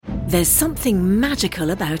There's something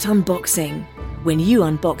magical about unboxing. When you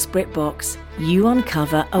unbox BritBox, you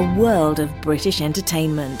uncover a world of British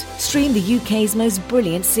entertainment. Stream the UK's most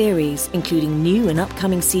brilliant series, including new and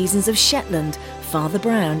upcoming seasons of Shetland, Father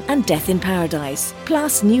Brown and Death in Paradise.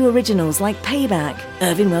 Plus new originals like Payback,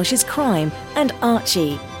 Irving Welsh's Crime and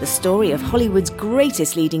Archie, the story of Hollywood's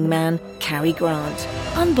greatest leading man, Cary Grant.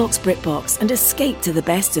 Unbox BritBox and escape to the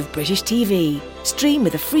best of British TV. Stream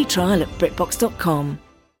with a free trial at BritBox.com.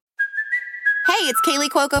 Hey, it's Kaylee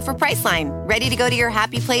Cuoco for Priceline. Ready to go to your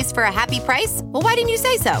happy place for a happy price? Well, why didn't you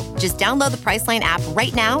say so? Just download the Priceline app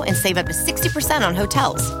right now and save up to 60% on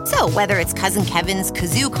hotels. So whether it's Cousin Kevin's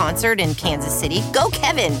Kazoo Concert in Kansas City, go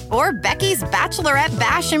Kevin, or Becky's Bachelorette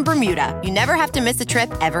Bash in Bermuda, you never have to miss a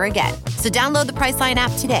trip ever again. So download the Priceline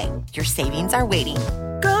app today. Your savings are waiting.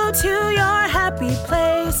 Go to your happy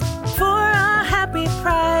place for a happy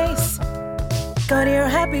price. Go to your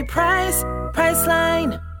happy price,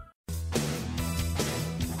 Priceline.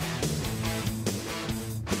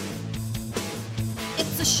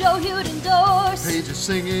 A show you'd endorse. Paige is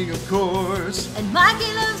singing, of course. And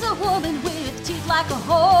Mikey loves a woman with teeth like a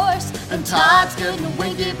horse. And Todd's getting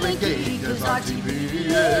winky blinky because our TV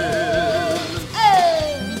is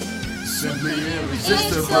hey. simply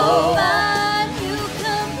irresistible. It's so fun, you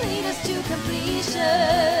complete us to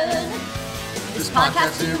completion. This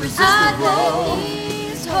podcast irresistible. I think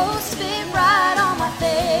these hosts fit right on my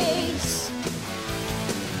face.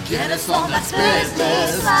 Get us on that space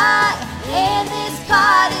list. And this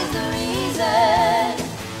pod is the reason.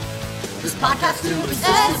 This podcast is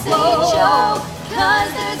irresistible.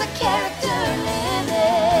 Cause there's a character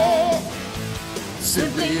limit.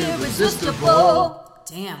 Simply irresistible.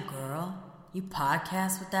 Damn, girl. You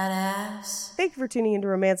podcast with that ass? Thank you for tuning into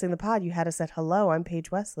Romancing the Pod. You had us at hello. I'm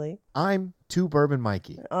Paige Wesley. I'm 2 Bourbon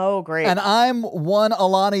Mikey. Oh, great. And I'm 1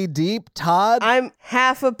 Alani Deep. Todd? I'm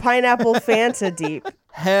half a pineapple Fanta Deep.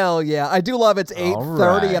 Hell yeah. I do love it's 8:30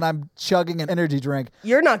 right. and I'm chugging an energy drink.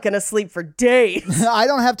 You're not going to sleep for days. I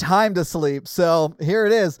don't have time to sleep, so here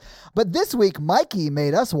it is. But this week, Mikey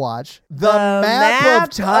made us watch the map of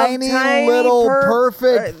tiny little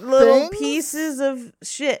perfect little things? pieces of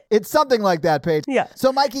shit. It's something like that, Paige. Yeah.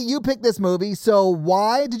 So, Mikey, you picked this movie. So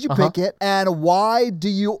why did you pick it? And why do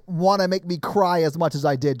you want to make me cry as much as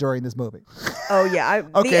I did during this movie? Oh, yeah.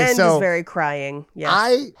 The end is very crying. Yes.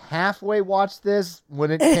 I halfway watched this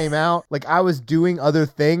when it came out. Like, I was doing other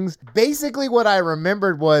things. Basically, what I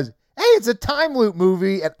remembered was, hey, it's a time loop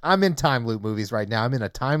movie. And I'm in time loop movies right now. I'm in a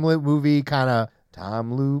time loop movie, kind of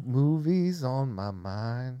time loop movies on my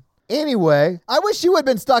mind. Anyway. I wish you had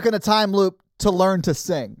been stuck in a time loop to learn to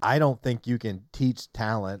sing. I don't think you can teach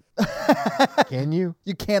talent. Can you?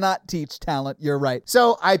 You cannot teach talent. You're right.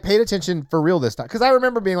 So I paid attention for real this time. Because I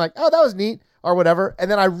remember being like, oh, that was neat. Or whatever.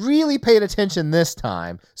 And then I really paid attention this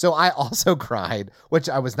time. So I also cried, which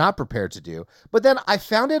I was not prepared to do. But then I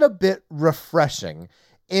found it a bit refreshing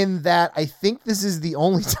in that I think this is the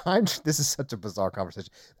only time, this is such a bizarre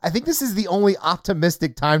conversation. I think this is the only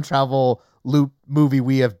optimistic time travel loop movie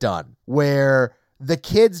we have done where the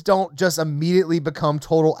kids don't just immediately become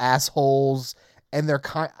total assholes. And they're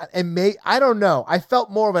I don't know. I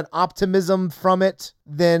felt more of an optimism from it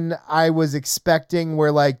than I was expecting,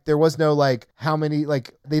 where like there was no like how many,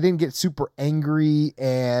 like they didn't get super angry,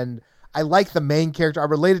 and I like the main character. I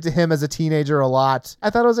related to him as a teenager a lot. I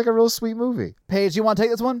thought it was like a real sweet movie. Paige, you want to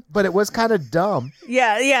take this one? But it was kind of dumb.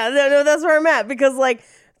 Yeah. No, that's where I'm at, because like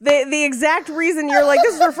the exact reason you're like,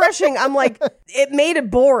 this is refreshing. I'm like, it made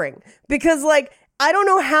it boring, because like I don't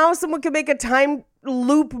know how someone could make a time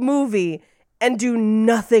loop movie and do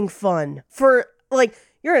nothing fun for, like,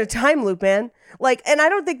 you're in a time loop, man. Like, and I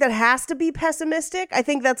don't think that has to be pessimistic. I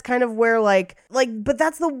think that's kind of where like, but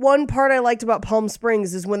that's the one part I liked about Palm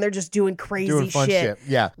Springs is when they're just doing crazy fun shit.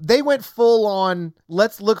 Yeah. They went full on,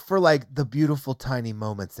 let's look for like the beautiful tiny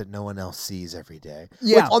moments that no one else sees every day.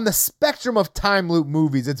 Yeah. Which on the spectrum of time loop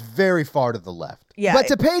movies, it's very far to the left. Yeah. But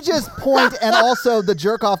to Paige's point, and also the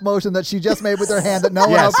jerk-off motion that she just made with her hand that no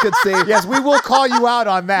one else could see. Yes, we will call you out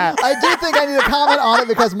on that. I do think I need to comment on it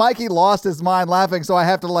because Mikey lost his mind laughing, so I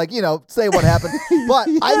have to, like, you know, say what happened. But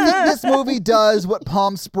I think this movie does what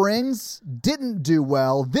Palm Springs didn't do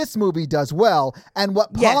well. This movie does well. And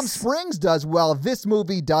what Palm Springs does well, this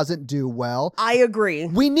movie doesn't do well. I agree.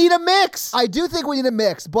 We need a mix. I do think we need a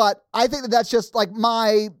mix, but I think that that's just like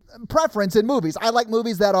my preference in movies. I like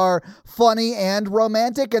movies that are funny and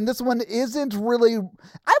romantic, and this one isn't really, I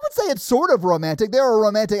would say it's sort of romantic. There are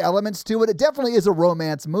romantic elements to it. It definitely is a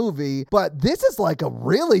romance movie, but this is like a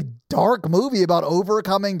really dark movie about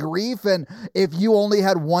overcoming grief, and if you only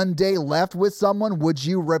had one day left with someone, would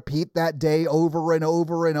you repeat that day over and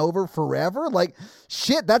over and over forever? Like,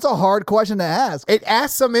 shit, that's a hard question to ask. It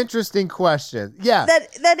asks some interesting questions. Yeah.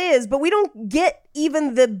 That is, but we don't get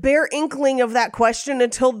even the bare inkling of that question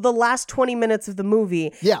until the last 20 minutes of the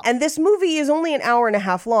movie. Yeah. And this movie is only an hour and a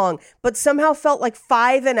half long, but somehow felt like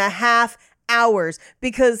 5.5 hours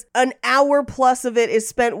because an hour plus of it is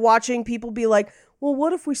spent watching people be like, well,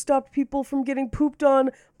 what if we stopped people from getting pooped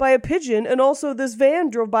on by a pigeon and also this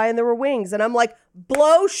van drove by and there were wings? And I'm like,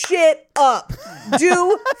 blow shit up.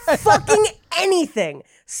 Do fucking anything.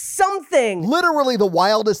 Something. Literally, the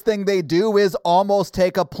wildest thing they do is almost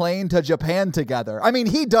take a plane to Japan together. I mean,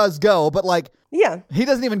 he does go, but like, yeah, he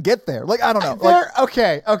doesn't even get there. Like, I don't know.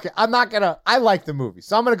 Okay. I like the movie.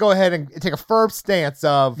 So I'm going to go ahead and take a firm stance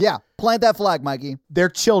of. Yeah, plant that flag, Mikey. They're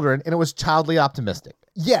children, and it was childly optimistic.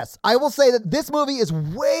 Yes, I will say that this movie is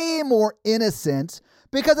way more innocent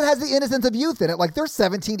because it has the innocence of youth in it. Like, they're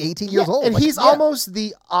 17, 18 years old. And like, he's almost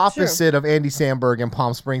the opposite Sure. of Andy Samberg in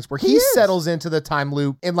Palm Springs, where he settles into the time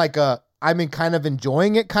loop in like kind of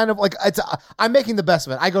enjoying it, kind of like I'm making the best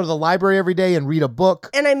of it. I go to the library every day and read a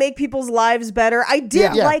book. And I make people's lives better. I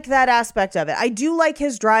did like that aspect of it. I do like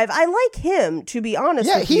his drive. I like him, to be honest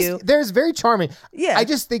with you. There's very charming. Yeah. I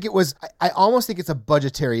just think I almost think it's a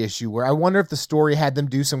budgetary issue where I wonder if the story had them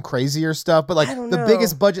do some crazier stuff. But like the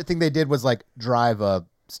biggest budget thing they did was like drive a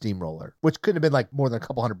steamroller, which couldn't have been like more than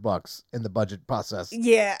 $200 in the budget process.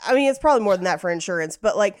 Yeah, I mean, it's probably more than that for insurance,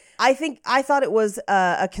 but like, I thought it was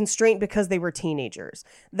a constraint because they were teenagers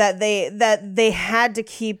that they had to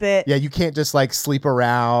keep it. Yeah, you can't just like sleep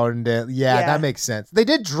around. That makes sense. They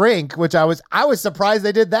did drink, which I was surprised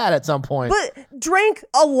they did that at some point. But drank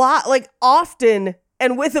a lot, like often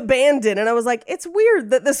and with abandon. And I was like, it's weird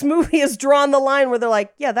that this movie has drawn the line where they're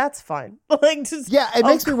like, yeah, that's fine. Like, just, it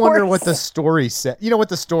makes me wonder what the story said. You know what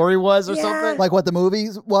the story was or something? Like what the movie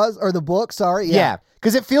was or the book, sorry. Yeah.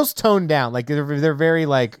 Because it feels toned down. Like they're very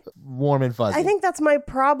like warm and fuzzy. I think that's my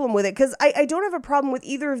problem with it. Because I don't have a problem with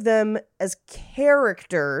either of them as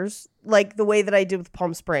characters, like the way that I did with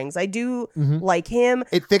Palm Springs. I do like him.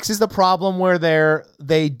 It fixes the problem where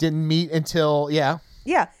they didn't meet until, Yeah,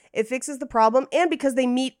 it fixes the problem. And because they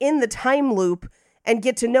meet in the time loop and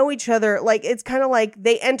get to know each other, like it's kind of like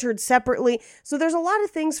they entered separately. So there's a lot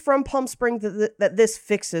of things from Palm Springs that this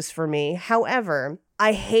fixes for me. However,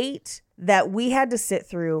 I hate that we had to sit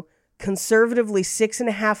through conservatively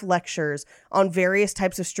 6.5 lectures on various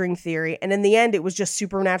types of string theory. And in the end, it was just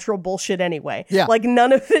supernatural bullshit anyway. Yeah. Like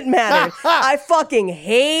none of it mattered. I fucking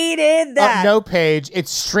hated that. No, Paige,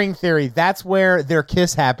 it's string theory. That's where their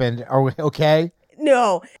kiss happened. Are we okay?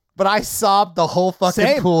 No. But I sobbed the whole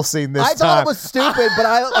fucking pool scene this time. I thought it was stupid, but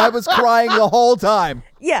I was crying the whole time.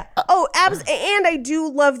 Yeah. Oh, and I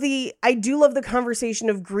do love the conversation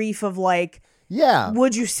of grief of like,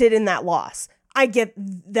 would you sit in that loss? I get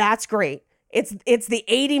that's great. It's the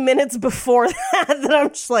 80 minutes before that I'm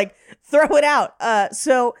just like, throw it out.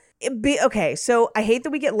 So I hate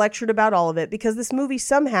that we get lectured about all of it because this movie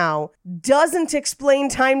somehow doesn't explain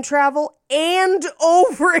time travel and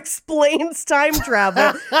over-explains time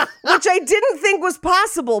travel, which I didn't think was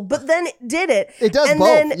possible, but then it did it. It does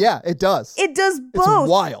both. Yeah, it does. It does both. It's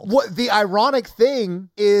wild. What the ironic thing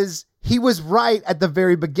is, he was right at the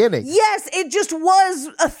very beginning. Yes, it just was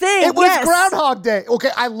a thing. It was Groundhog Day. Okay,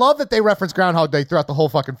 I love that they reference Groundhog Day throughout the whole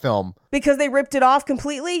fucking film. Because they ripped it off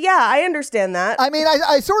completely? Yeah, I understand that. I mean,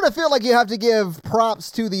 I sort of feel like you have to give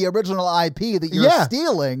props to the original IP that you're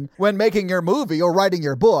stealing when making your movie or writing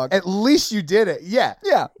your book. At least you did it. Yeah.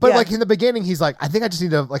 Yeah. But like in the beginning, he's like, I think I just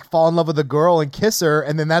need to like fall in love with a girl and kiss her,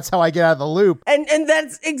 and then that's how I get out of the loop. And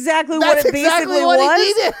that's exactly what it basically was.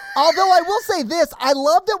 He needed. Although I will say this, I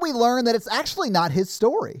love that we learn that it's actually not his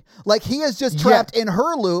story. Like he is just trapped in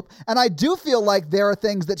her loop, and I do feel like there are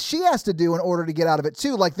things that she has to do in order to get out of it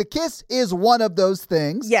too. Like the kiss is one of those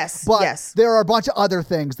things. Yes. But there are a bunch of other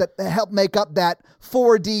things that help make up that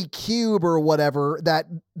 4D cube or whatever that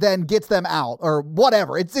then gets them out or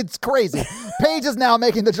whatever. It's crazy. Paige is now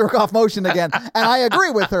making the jerk off motion again, and I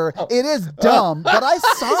agree with her. It is dumb, but I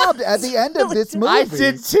sobbed at the end of this movie. I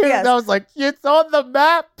did too. Yes. I was like, it's on the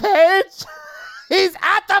map, Paige. He's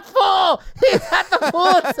at the pool. He's at the pool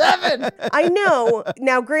at 7. I know.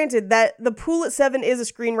 Now, granted, that the pool at 7 is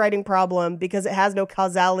a screenwriting problem because it has no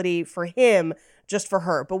causality for him, just for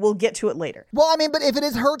her. But we'll get to it later. Well, I mean, but if it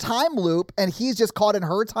is her time loop and he's just caught in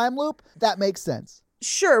her time loop, that makes sense.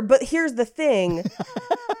 Sure, but here's the thing.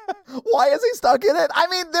 Why is he stuck in it? I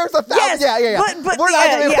mean, there's a thousand. Yes, but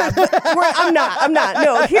I'm not.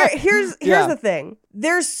 No, here's the thing.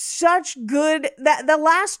 There's such good that the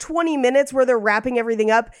last 20 minutes where they're wrapping everything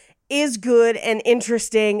up is good and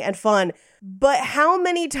interesting and fun. But how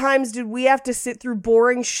many times did we have to sit through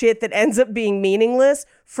boring shit that ends up being meaningless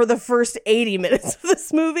for the first 80 minutes of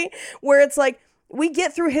this movie? Where it's like, we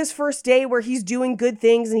get through his first day where he's doing good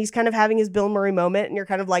things and he's kind of having his Bill Murray moment, and you're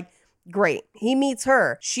kind of like, great. He meets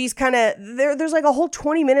her. She's kind of there's like a whole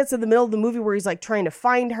 20 minutes in the middle of the movie where he's like trying to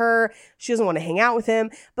find her. She doesn't want to hang out with him.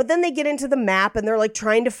 But then they get into the map and they're like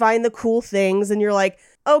trying to find the cool things. And you're like,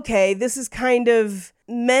 okay, this is kind of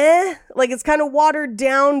meh. Like it's kind of watered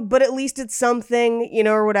down, but at least it's something, you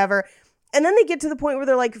know, or whatever. And then they get to the point where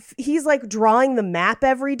they're like, he's like drawing the map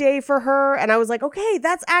every day for her. And I was like, okay,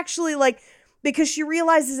 that's actually like, because she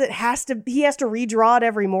realizes he has to redraw it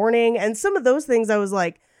every morning. And some of those things I was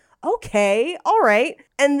like, okay, all right.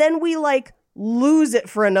 And then we like lose it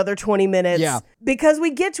for another 20 minutes. Yeah. Because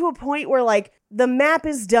we get to a point where like the map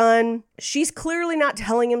is done. She's clearly not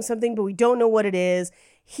telling him something, but we don't know what it is.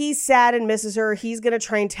 He's sad and misses her. He's going to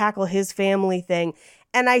try and tackle his family thing.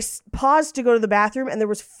 And I paused to go to the bathroom and there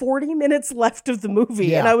was 40 minutes left of the movie.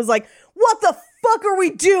 Yeah. And I was like, what the fuck are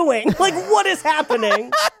we doing? Like, what is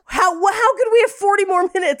happening? How could we have 40 more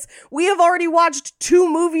minutes? We have already watched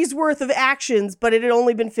 2 movies worth of actions, but it had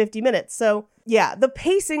only been 50 minutes. So yeah, the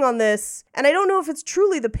pacing on this, and I don't know if it's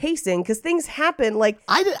truly the pacing because things happen like.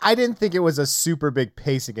 I didn't think it was a super big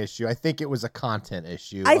pacing issue. I think it was a content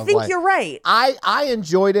issue. I think you're right. I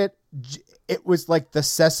enjoyed it. It was like the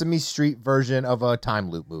Sesame Street version of a time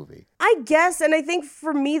loop movie. I guess, and I think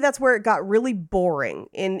for me, that's where it got really boring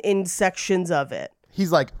in sections of it. He's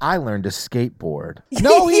like, I learned to skateboard.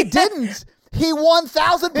 No, he didn't. He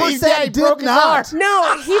 1000% did not.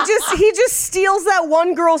 No, he just steals that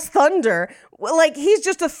one girl's thunder. Like, he's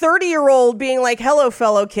just a 30-year-old being like, hello,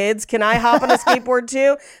 fellow kids, can I hop on a skateboard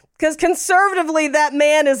too? Because conservatively, that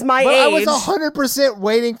man is my But age. I was 100%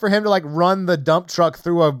 waiting for him to like run the dump truck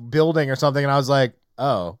through a building or something. And I was like,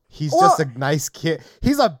 oh, he's just a nice kid.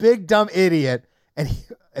 He's a big, dumb idiot.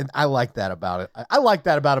 And I like that about it. I like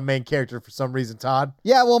that about a main character for some reason, Todd.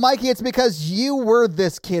 Yeah, well, Mikey, it's because you were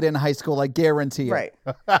this kid in high school, I guarantee it.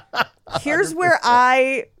 Right. Here's where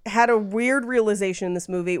I had a weird realization in this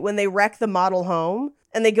movie when they wreck the model home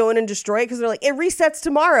and they go in and destroy it because they're like, it resets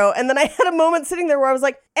tomorrow. And then I had a moment sitting there where I was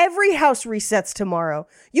like, every house resets tomorrow.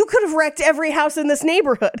 You could have wrecked every house in this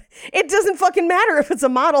neighborhood. It doesn't fucking matter if it's a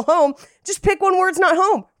model home. Just pick one where it's not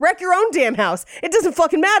home. Wreck your own damn house. It doesn't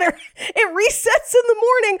fucking matter. It resets in the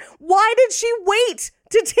morning. Why did she wait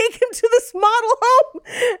to take him to this model home?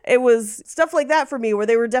 It was stuff like that for me where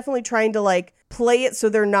they were definitely trying to like play it so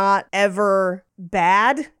they're not ever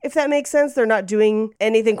bad, if that makes sense. They're not doing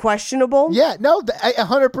anything questionable. Yeah, no,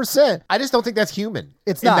 100%. I just don't think that's human.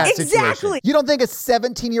 It's in not. that Exactly. situation. You don't think a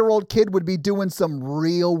 17-year-old kid would be doing some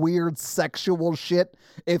real weird sexual shit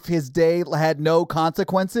if his day had no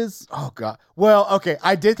consequences? Oh, God. Well, okay.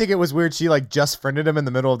 I did think it was weird. She like just friended him in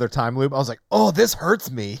the middle of their time loop. I was like, oh, this hurts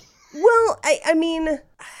me. Well, I mean,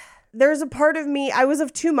 there's a part of me, I was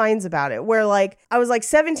of 2 minds about it, where like, I was like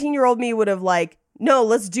 17-year-old me would have like, no,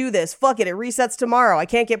 let's do this. Fuck it. It resets tomorrow. I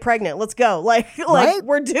can't get pregnant. Let's go. Like Right?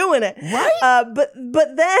 we're doing it. Right?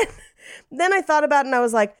 But then I thought about it and I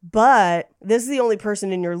was like, but this is the only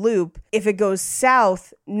person in your loop. If it goes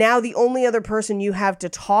south, now the only other person you have to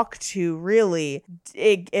talk to really,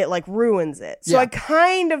 it like ruins it. So Yeah. I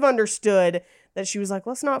kind of understood that she was like,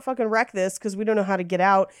 let's not fucking wreck this because we don't know how to get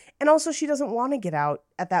out. And also she doesn't want to get out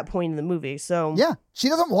at that point in the movie. So Yeah, she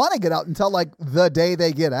doesn't want to get out until like the day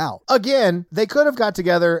they get out. Again, they could have got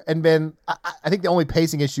together and been, I think the only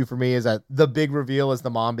pacing issue for me is that the big reveal is the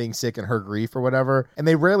mom being sick and her grief or whatever. And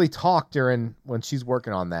they rarely talk during when she's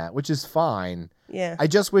working on that, which is fine. yeah. I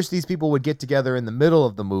just wish these people would get together in the middle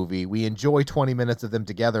of the movie. We enjoy 20 minutes of them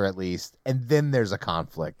together at least. And then there's a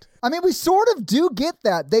conflict. I mean, we sort of do get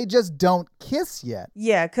that. They just don't kiss yet.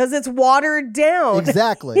 Yeah, because it's watered down.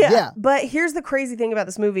 Exactly. Yeah. But here's the crazy thing about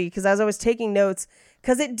this movie, because as I was taking notes,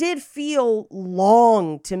 because it did feel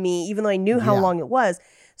long to me, even though I knew how Yeah. long it was.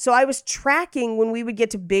 So I was tracking when we would get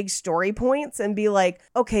to big story points and be like,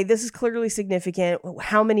 okay, this is clearly significant.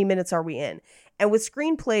 How many minutes are we in? And with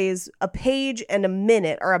screenplays, a page and a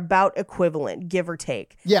minute are about equivalent, give or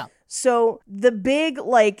take. Yeah. So the big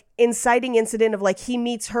like inciting incident of like he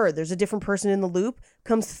meets her, there's a different person in the loop,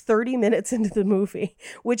 comes 30 minutes into the movie,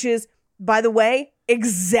 which is, by the way,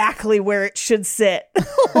 exactly where it should sit.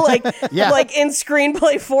 like in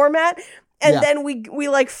screenplay format. And Yeah. then we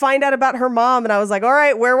like find out about her mom and I was like, all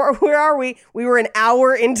right, where are we? We were an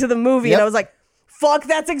hour into the movie Yep. and I was like, fuck,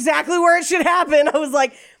 that's exactly where it should happen. I was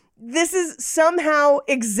like, this is somehow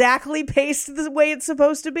exactly paced the way it's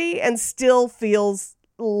supposed to be and still feels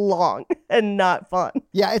long and not fun.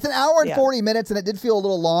 Yeah, it's an hour and Yeah. 40 minutes, and it did feel a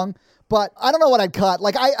little long. but I don't know what I'd cut.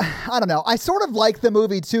 Like, I don't know. I sort of like the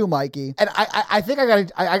movie too, Mikey. And I think I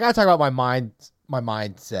gotta talk about my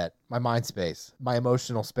mindset, my mind space, my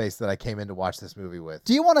emotional space that I came in to watch this movie with.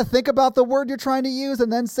 Do you want to think about the word you're trying to use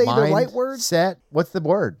and then say the right word? Mindset? What's the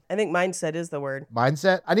word? I think mindset is the word.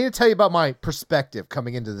 Mindset? I need to tell you about my perspective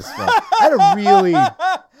coming into this film. I had a really...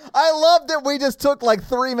 I love that we just took like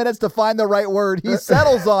 3 minutes to find the right word. He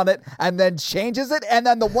settles on it and then changes it. And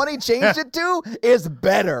then the one he changed it to is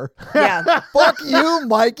better. Yeah. Fuck you,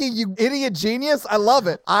 Mikey, you idiot genius. I love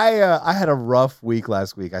it. I had a rough week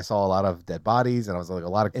last week. I saw a lot of dead bodies and I was like a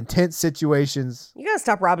lot of intense situations. You gotta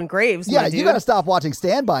stop robbing graves. Yeah, my you dude. got to stop watching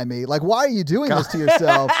Stand By Me. Like, why are you doing this to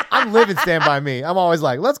yourself? I'm living Stand By Me. I'm always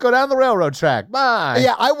like, let's go down the railroad track. Bye.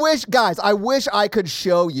 Yeah, I wish I could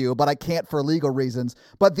show you, but I can't for legal reasons.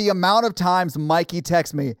 But the amount of times Mikey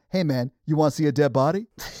texts me, hey man, you want to see a dead body?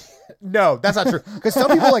 No, that's not true. Because some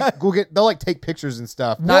people they'll like take pictures and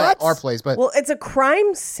stuff. Not at our place, but well, it's a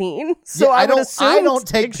crime scene, so yeah, I would assume I don't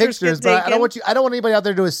take pictures, but I don't want anybody out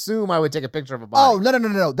there to assume I would take a picture of a body. Oh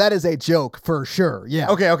no, that is a joke for sure. Yeah.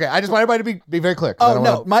 Okay. I just want everybody to be very clear. Oh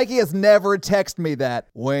no, Mikey has never texted me that.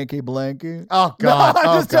 Winky blinky. Oh God, no,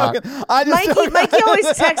 I'm just joking. Mikey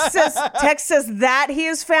always texts us that he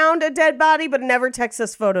has found a dead body, but never texts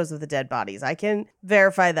us photos of the dead bodies. I can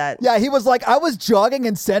verify that. Yeah, he was like, I was jogging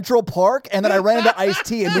in Central Park, and then I ran into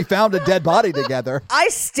Ice-T, and we found a dead body together. I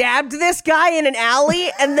stabbed this guy in an alley,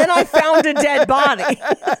 and then I found a dead body.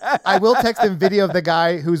 I will text him video of the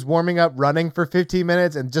guy who's warming up running for 15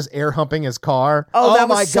 minutes and just air humping his car. Oh, that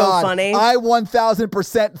was my so God. funny. I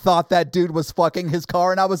 1000% thought that dude was fucking his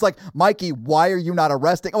car, and I was like, Mikey, why are you not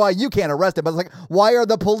arresting? Well, you can't arrest him, but I was like, why are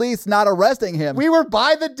the police not arresting him? We were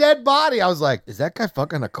by the dead body. I was like, is that guy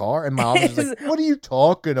fucking a car? And my officer was like, what are you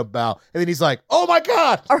talking about? And then he's like, oh my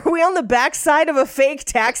God. Are we on the backside of a fake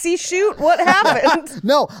taxi shoot? What happened?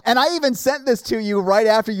 No, and I even sent this to you right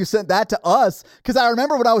after you sent that to us, because I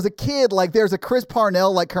remember when I was a kid, like there's a Chris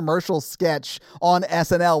Parnell like commercial sketch on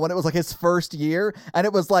SNL when it was like his first year, and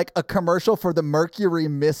it was like a commercial for the Mercury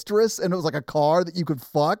Mistress, and it was like a car that you could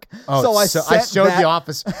fuck. Oh, I showed the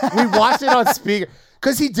office. We watched it on speaker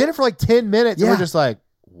because he did it for like 10 minutes, Yeah. and we're just like,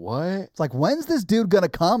 what? It's like, when's this dude gonna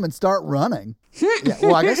come and start running? Yeah,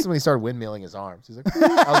 well, I guess when he started windmilling his arms, he's like,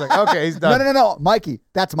 I was like, okay, he's done. No, Mikey,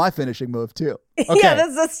 that's my finishing move too. Okay. Yeah,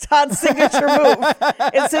 that's Todd's signature move.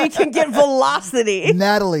 And so you can get velocity.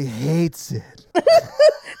 Natalie hates it. Because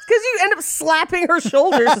you end up slapping her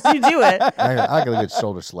shoulders as you do it. I like a good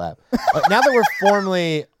shoulder slap. Now that we're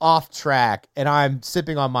formally off track and I'm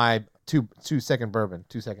sipping on my 2-second bourbon.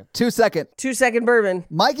 2 second. 2 second. 2 second bourbon.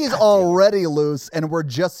 Mikey's already loose, and we're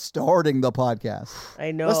just starting the podcast.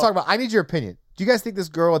 I know. Let's talk about, I need your opinion. Do you guys think this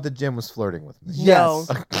girl at the gym was flirting with me? No.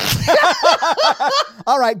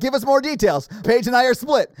 All right, give us more details. Paige and I are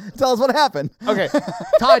split. Tell us what happened. Okay.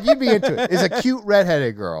 Todd, you'd be into it. Is a cute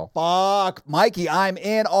redheaded girl. Fuck, Mikey, I'm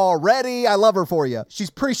in already. I love her for you. She's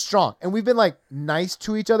pretty strong. And we've been like nice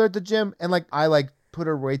to each other at the gym. And like, I like put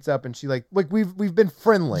her weights up and she like we've been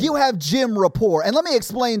friendly. You have gym rapport. And let me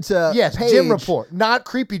explain to Yes, Paige. gym rapport. Not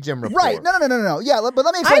creepy gym rapport. Right. No. Yeah, but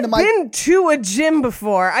let me explain to I've Mike. been to a gym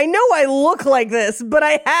before. I know I look like this, but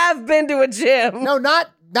I have been to a gym. No, not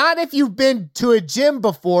if you've been to a gym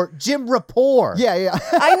before. Gym rapport. Yeah.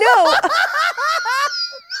 I know.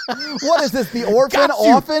 What is this, the orphan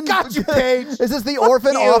orphan? Got you, Paige. Is this the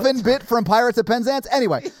orphan you. orphan bit from Pirates of Penzance?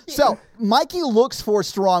 Anyway, so Mikey looks for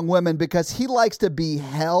strong women because he likes to be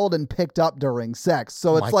held and picked up during sex.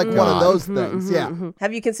 So it's like one of those things. Yeah.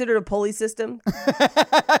 Have you considered a pulley system?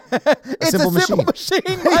 It's a simple machine,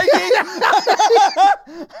 Mikey.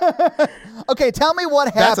 Okay, tell me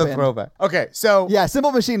what That's happened. a throwback. Okay, so Yeah,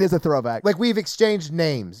 simple machine is a throwback. like we've exchanged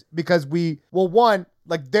names because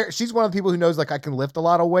she's one of the people who knows like I can lift a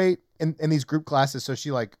lot of weight in these group classes. So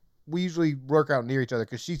she like, we usually work out near each other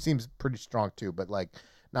because she seems pretty strong too, but like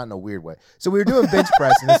not in a weird way. So we were doing bench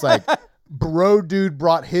press and it's like bro dude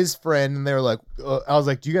brought his friend and they were like, I was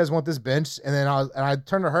like, do you guys want this bench? And then I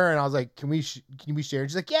turned to her and I was like, can we share? And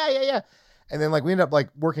she's like, yeah. And then like we ended up like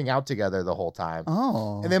working out together the whole time.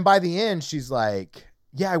 Oh. And then by the end, she's like,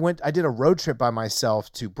 yeah, I did a road trip by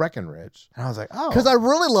myself to Breckenridge. And I was like, oh. Because I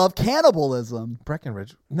really love cannibalism.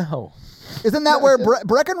 Breckenridge? No. Isn't that where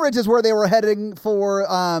Breckenridge is where they were heading for?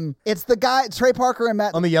 It's the guy, Trey Parker and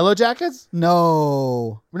Matt. On the Yellow Jackets?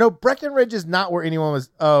 No. No, Breckenridge is not where anyone was.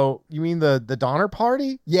 Oh, you mean the Donner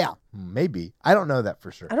Party? Yeah. Maybe. I don't know that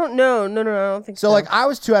for sure. I don't know. No, I don't think so. So, like, I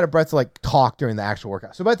was too out of breath to, like, talk during the actual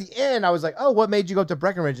workout. So, by the end, I was like, oh, what made you go up to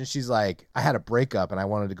Breckenridge? And she's like, I had a breakup and I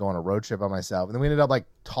wanted to go on a road trip by myself. And then we ended up, like,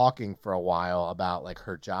 talking for a while about, like,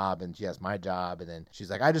 her job, and she has my job. And then she's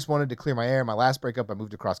like, I just wanted to clear my air. My last breakup, I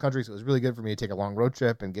moved across country, so it was really good for me to take a long road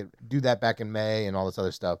trip and do that back in May and all this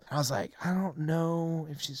other stuff. And I was like, I don't know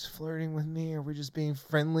if she's flirting with me or we're just being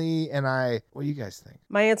friendly. And what do you guys think?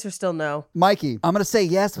 My answer's still no. Mikey, I'm going to say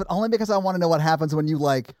yes, but only because I want to know what happens when you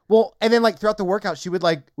like. Well, and then, like, throughout the workout, we would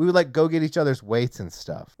like go get each other's weights and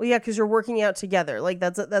stuff. Well, yeah, because you're working out together. Like,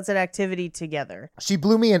 that's an activity together. She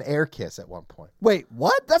blew me an air kiss at one point. Wait,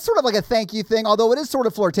 what? That's sort of like a thank you thing, although it is sort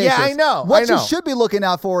of flirtatious. Yeah, I know. What you should be looking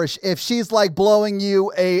out for is if she's like blowing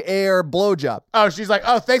you a air blowjob. Oh, she's like,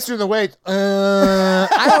 oh, thanks for the weights.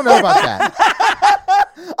 I don't know about that.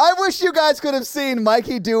 I wish you guys could have seen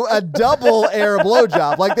Mikey do a double air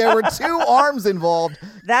blowjob. Like there were two arms involved.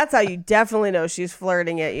 That's how you definitely know she's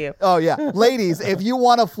flirting at you. Oh, yeah. Ladies, if you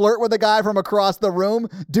want to flirt with a guy from across the room,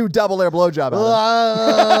 do double air blowjob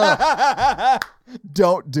at him.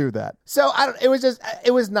 Don't do that. So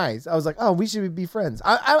it was nice. I was like, oh, we should be friends.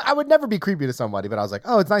 I would never be creepy to somebody, but I was like,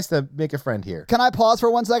 oh, it's nice to make a friend here. Can I pause for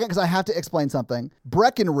 1 second? Because I have to explain something.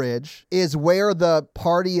 Breckenridge is where the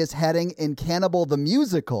party is heading in Cannibal the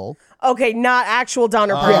Musical. Okay, not actual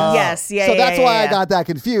Donner Party. Yes, yeah. So that's why I yeah. got that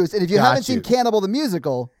confused. And if you haven't seen Cannibal the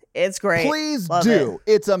Musical, it's great. Please Love do.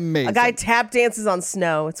 It. It's amazing. A guy tap dances on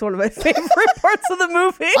snow. It's one of my favorite parts of the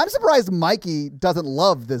movie. I'm surprised Mikey doesn't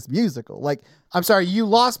love this musical. Like, I'm sorry, you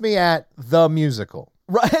lost me at the musical.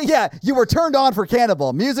 Right? Yeah, you were turned on for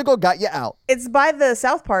Cannibal. Musical got you out. It's by the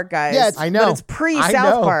South Park guys. Yeah, I know. But it's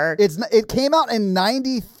pre-South Park. It came out in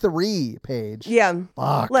 93, Paige. Yeah.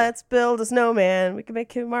 Fuck. Let's build a snowman. We can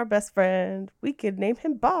make him our best friend. We could name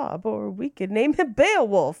him Bob, or we could name him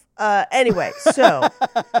Beowulf. Anyway, so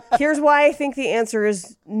here's why I think the answer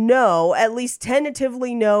is no, at least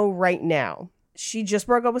tentatively no right now. She just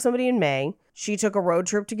broke up with somebody in May. She took a road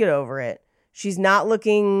trip to get over it. She's not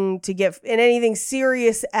looking to get in anything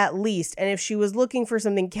serious, at least. And if she was looking for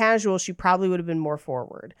something casual, she probably would have been more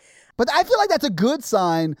forward. But I feel like that's a good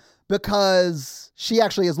sign because she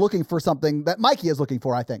actually is looking for something that Mikey is looking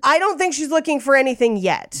for, I think. I don't think she's looking for anything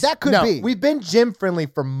yet. That could be. We've been gym friendly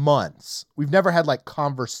for months. We've never had like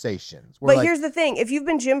conversations. But here's the thing. If you've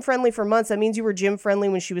been gym friendly for months, that means you were gym friendly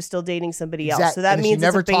when she was still dating somebody else. So that means she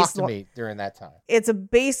never it's a talked to me during that time. It's a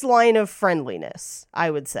baseline of friendliness,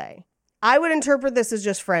 I would say. I would interpret this as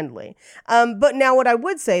just friendly. But now what I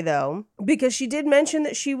would say, though, because she did mention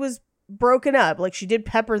that she was broken up, like she did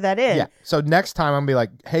pepper that in. Yeah. So next time I'm going to be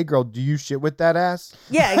like, hey, girl, do you shit with that ass?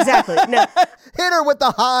 Yeah, exactly. No. Hit her with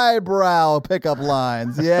the highbrow pickup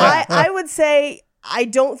lines. Yeah. I would say I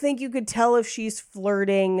don't think you could tell if she's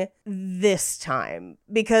flirting this time,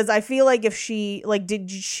 because I feel like if she, like,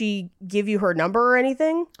 did she give you her number or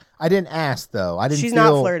anything? I didn't ask though. She's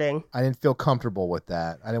not flirting. I didn't feel comfortable with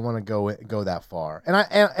that. I didn't want to go that far, and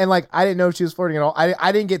I didn't know if she was flirting at all.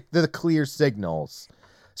 I didn't get the clear signals.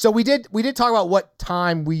 So we did talk about what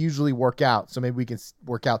time we usually work out, so maybe we can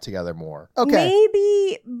work out together more. Okay,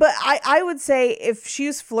 maybe, but I would say if she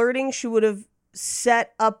was flirting, she would have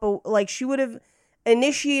set up she would have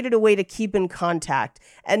initiated a way to keep in contact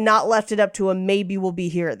and not left it up to a maybe we'll be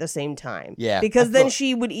here at the same time. Yeah. Because then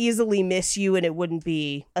she would easily miss you and it wouldn't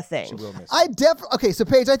be a thing. She will miss you. Okay, so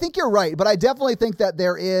Paige, I think you're right, but I definitely think that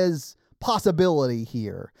there is possibility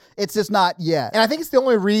here. It's just not yet. And I think it's the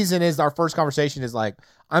only reason is our first conversation is like,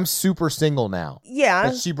 I'm super single now.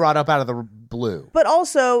 Yeah. That she brought up out of the blue. But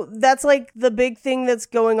also, that's like the big thing that's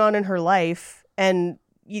going on in her life. And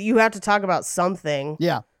you have to talk about something.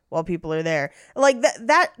 Yeah. While people are there. Like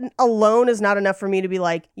that alone is not enough for me to be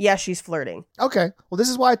like, yeah, she's flirting. Okay. Well, this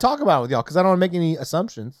is why I talk about it with y'all, because I don't want to make any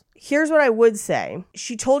assumptions. Here's what I would say.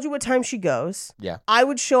 She told you what time she goes. Yeah. I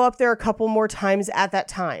would show up there a couple more times at that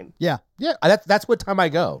time. Yeah. Yeah. That's what time I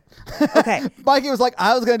go. Okay. Mikey was like,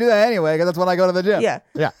 I was going to do that anyway, because that's when I go to the gym. Yeah.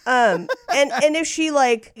 Yeah. And if she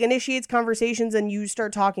like initiates conversations and you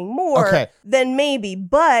start talking more, okay, then maybe.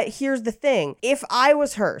 But here's the thing. If I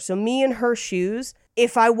was her, so me in her shoes,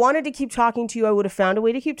 if I wanted to keep talking to you, I would have found a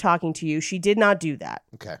way to keep talking to you. She did not do that.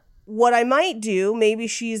 Okay. What I might do, maybe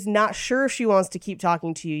she's not sure if she wants to keep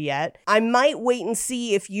talking to you yet. I might wait and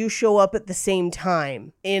see if you show up at the same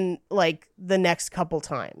time in like the next couple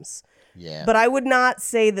times. Yeah. But I would not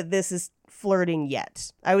say that this is flirting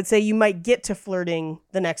yet. I would say you might get to flirting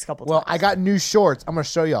the next couple times. Well, I got new shorts. I'm going to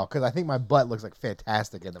show y'all because I think my butt looks like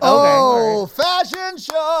fantastic in them. Oh, fashion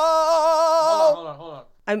show. Hold on.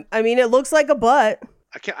 I mean, it looks like a butt.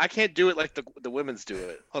 I can't do it like the women's do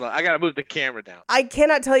it. Hold on, I gotta move the camera down. I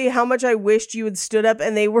cannot tell you how much I wished you had stood up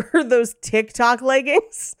and they were those TikTok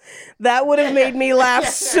leggings. That would have made me laugh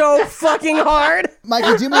so fucking hard.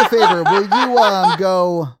 Mikey, do me a favor. Will you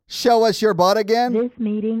go show us your butt again? This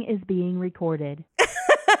meeting is being recorded.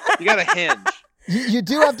 You gotta hinge. You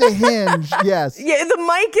do have to hinge, yes. Yeah, the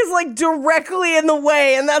mic is like directly in the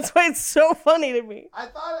way, and that's why it's so funny to me. I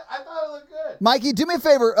thought it looked good. Mikey, do me a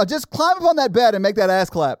favor. Just climb up on that bed and make that ass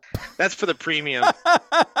clap. That's for the premium.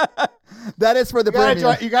 That is for the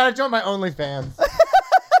premium. You gotta join my OnlyFans.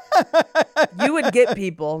 You would get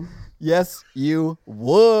people. Yes, you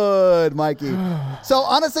would, Mikey. So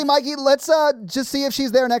honestly, Mikey, let's just see if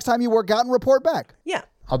she's there next time you work out and report back. Yeah.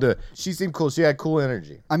 I'll do it. She seemed cool. She had cool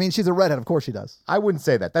energy. I mean, she's a redhead. Of course she does. I wouldn't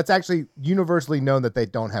say that. That's actually universally known that they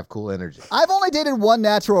don't have cool energy. I've only dated one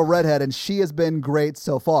natural redhead, and she has been great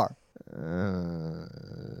so far.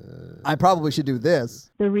 I probably should do this.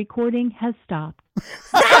 The recording has stopped.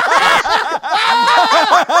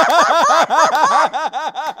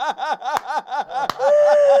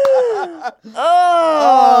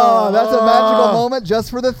 Oh, that's a magical moment just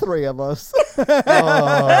for the three of us.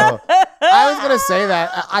 I was gonna say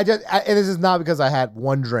that. And this is not because I had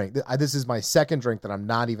one drink. This is my second drink that I'm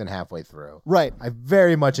not even halfway through. Right. I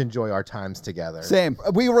very much enjoy our times together. Same.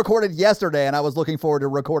 We recorded yesterday, and I was looking forward to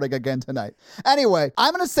recording again tonight. Anyway,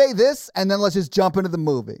 I'm gonna say this, and then let's just jump into the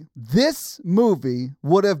movie. This movie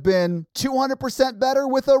would have been 200% better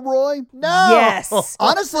with a Roy. No. Yes.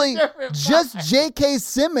 Honestly, just J.K.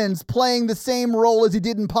 Simmons playing the same role as he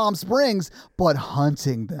did in Palm Springs, but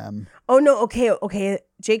hunting them. Oh, no. Okay.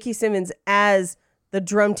 J.K. Simmons as the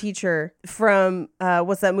drum teacher from,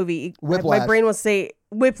 what's that movie? Whiplash. My brain will say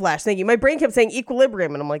Whiplash. Thank you. My brain kept saying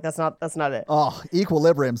Equilibrium, and I'm like, that's not it. Oh,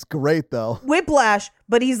 Equilibrium's great, though. Whiplash,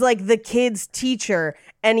 but he's like the kid's teacher,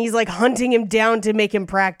 and he's like hunting him down to make him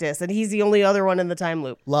practice, and he's the only other one in the time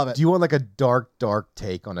loop. Love it. Do you want like a dark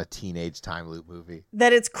take on a teenage time loop movie?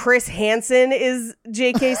 That it's Chris Hansen is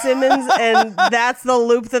J.K. Simmons, and that's the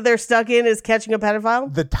loop that they're stuck in, is catching a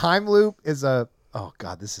pedophile? The time loop is oh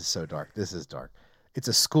God, this is so dark. This is dark. It's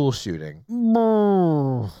a school shooting.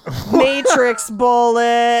 Matrix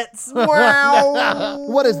bullets. Wow.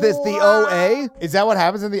 What is this, the OA? Is that what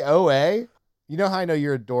happens in the OA? You know how I know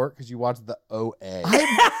you're a dork? Because you watched the OA.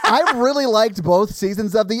 I really liked both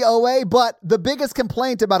seasons of the OA, but the biggest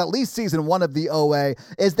complaint about at least season 1 of the OA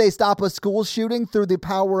is they stop a school shooting through the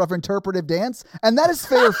power of interpretive dance, and that is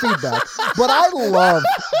fair feedback. But I love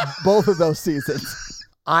both of those seasons.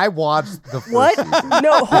 I watched the first What? season.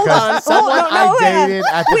 No, hold on. Someone I dated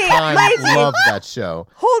at the Wait, time Mikey. loved that show.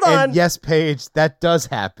 Hold on. And yes, Paige, that does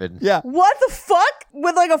happen. Yeah. What the fuck?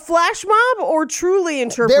 With like a flash mob or truly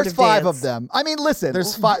interpretive There's 5 dance? of them. I mean, listen.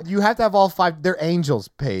 There's 5. You have to have all 5. They're angels,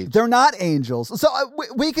 Paige. They're not angels. So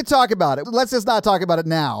we could talk about it. Let's just not talk about it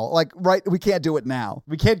now. Like, right, we can't do it now.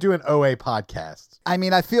 We can't do an OA podcast. I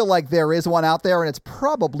mean, I feel like there is one out there, and it's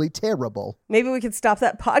probably terrible. Maybe we could stop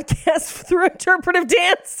that podcast through interpretive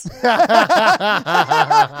dance.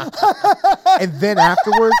 And then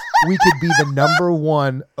afterwards, we could be the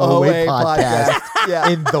 #1 OA podcast Yeah.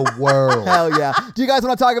 in the world. Hell yeah. Do you guys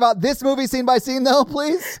want to talk about this movie scene by scene, though,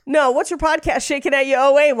 please? No, what's your podcast shaking at you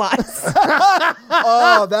OA-wise?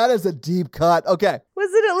 Oh, that is a deep cut. Okay. Was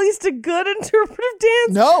it at least a good interpretive dance?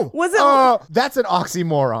 No. Was it? That's an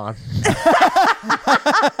oxymoron.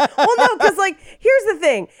 Well, no, because like, here's the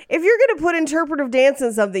thing. If you're going to put interpretive dance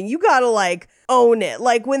in something, you got to like own it.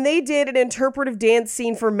 Like when they did an interpretive dance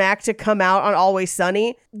scene for Mac to come out on Always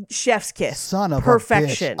Sunny, chef's kiss. Son of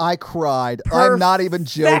perfection. a bitch. I cried. I'm not even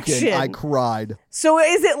joking. Perfection. I cried. So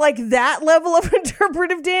is it like that level of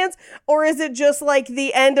interpretive dance, or is it just like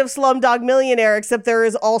the end of Slumdog Millionaire, except there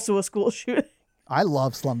is also a school shooting? I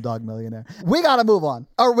love Slumdog Millionaire. We got to move on.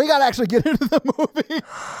 Or we got to actually get into the movie.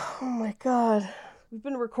 Oh my God. We've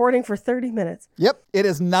been recording for 30 minutes. Yep. It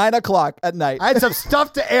is 9:00 at night. I had some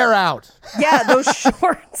stuff to air out. Yeah, those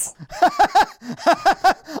shorts.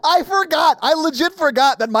 I forgot. I legit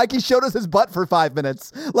forgot that Mikey showed us his butt for 5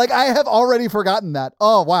 minutes. Like, I have already forgotten that.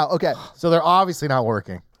 Oh, wow. Okay. So they're obviously not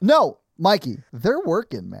working. No, Mikey, they're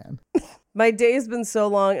working, man. My day has been so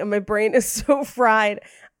long and my brain is so fried.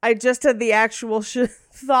 I just had the actual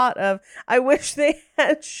thought of, I wish they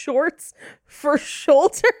had shorts for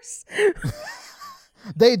shoulders.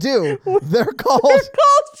 They do. They're called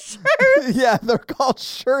shirts. Yeah, they're called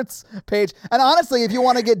shirts, Paige. And honestly, if you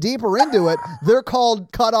want to get deeper into it, they're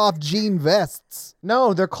called cut-off jean vests.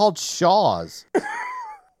 No, they're called shaws.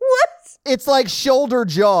 What? It's like shoulder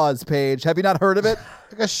jaws, Paige. Have you not heard of it?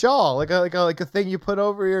 Like a shawl, like a thing you put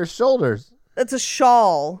over your shoulders. That's a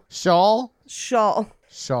shawl. Shawl? Shawl.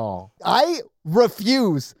 Shawl. I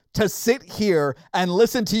refuse to sit here and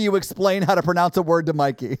listen to you explain how to pronounce a word to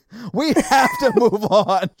Mikey. We have to move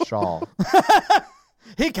on. Shawl.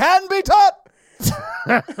 He can be taught.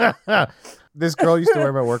 This girl used to wear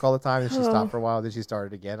them at work all the time, and she stopped for a while. Then she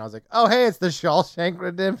started again. I was like, "Oh, hey, it's the Shawshank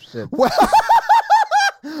Redemption."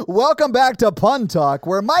 Welcome back to Pun Talk,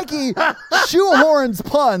 where Mikey shoehorns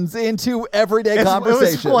puns into everyday conversation.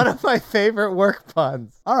 It was one of my favorite work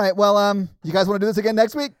puns. All right, well, you guys want to do this again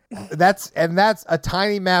next week? That's a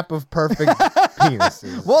tiny map of perfect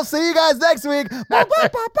penises. We'll see you guys next week. All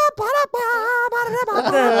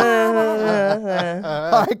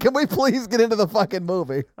right, can we please get into the fucking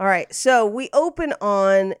movie? All right, so we open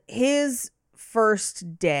on his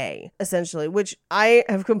first day, essentially, which I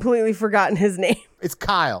have completely forgotten his name. It's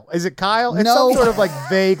Kyle. Is it Kyle? It's No. some sort of like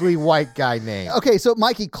vaguely white guy name. Okay, so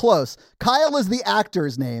Mikey, close. Kyle is the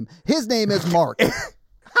actor's name. His name is Mark. How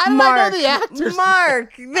did I know the actor's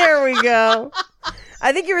Mark. There we go.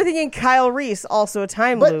 I think you were thinking Kyle Reese, also a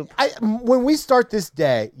time loop. When we start this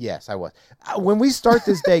day, yes, I was. When we start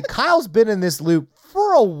this day, Kyle's been in this loop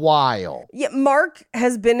for a while. Yeah, Mark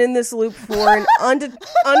has been in this loop for an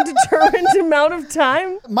undetermined amount of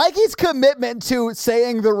time. Mikey's commitment to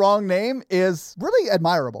saying the wrong name is really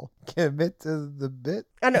admirable. Commit to the bit.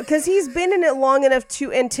 I know, because he's been in it long enough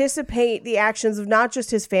to anticipate the actions of not just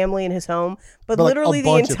his family and his home, but like literally a the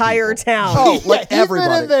bunch of entire people. town. Oh, like he's everybody.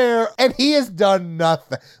 been in there, and he has done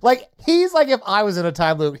nothing. Like, he's like, if I was in a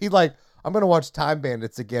time loop, he'd like, I'm going to watch Time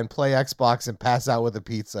Bandits again, play Xbox, and pass out with a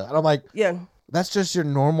pizza. And I'm like, Yeah. that's just your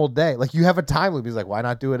normal day. Like, you have a time loop. He's like, why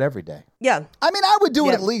not do it every day? Yeah. I mean, I would do it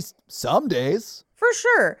Yeah. at least some days. For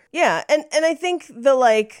sure. Yeah. And I think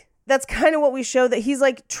that's kind of what we show, that he's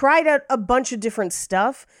like tried out a bunch of different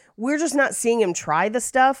stuff. We're just not seeing him try the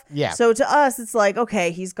stuff. Yeah. So to us, it's like,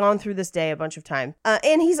 okay, he's gone through this day a bunch of time.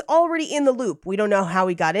 And he's already in the loop. We don't know how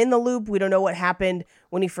he got in the loop. We don't know what happened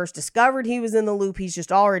when he first discovered he was in the loop. He's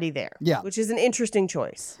just already there. Yeah. Which is an interesting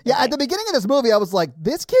choice. Yeah, at the beginning of this movie, I was like,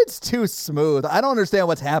 this kid's too smooth. I don't understand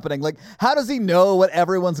what's happening. Like, how does he know what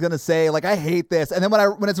everyone's going to say? Like, I hate this. And then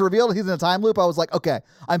when it's revealed he's in a time loop, I was like, okay,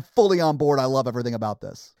 I'm fully on board. I love everything about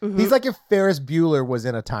this. Mm-hmm. He's like if Ferris Bueller was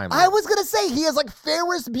in a time loop. I was going to say, he is like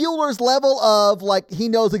Ferris Bueller's level of, like, he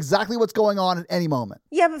knows exactly what's going on at any moment.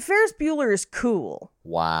 Yeah, but Ferris Bueller is cool.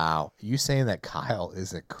 Wow. You saying that Kyle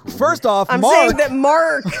isn't cool? First off, I'm Mark. saying that Mark.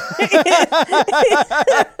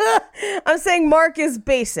 I'm saying Mark is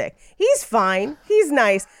basic. He's fine. He's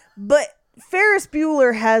nice. But Ferris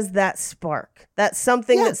Bueller has that spark. That's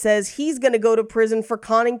something that says he's going to go to prison for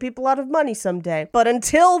conning people out of money someday. But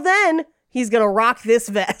until then, he's going to rock this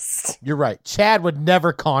vest. You're right. Chad would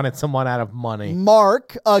never con at someone out of money.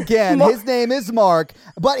 Mark, again, his name is Mark,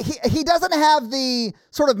 but he doesn't have the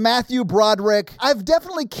sort of Matthew Broderick, I've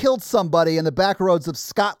definitely killed somebody in the back roads of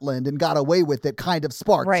Scotland and got away with it kind of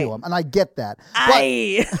spark to him, and I get that.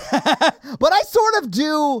 But I sort of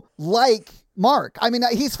do like Mark. I mean,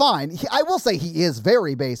 he's fine. I will say he is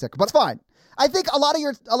very basic, but it's fine. I think a lot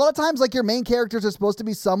of times, like, your main characters are supposed to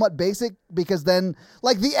be somewhat basic, because then,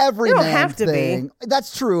 like, the everyman thing.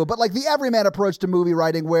 That's true, but like the everyman approach to movie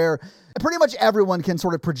writing, where pretty much everyone can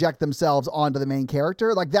sort of project themselves onto the main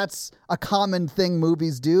character. Like, that's a common thing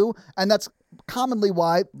movies do, and that's commonly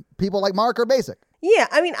why people like Mark are basic. Yeah,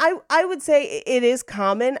 I mean, I would say it is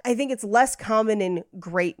common. I think it's less common in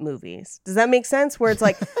great movies. Does that make sense? Where it's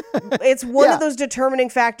like, it's one of those determining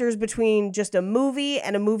factors between just a movie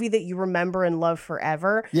and a movie that you remember and love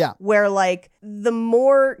forever. Yeah. Where, like, the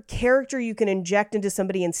more character you can inject into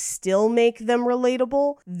somebody and still make them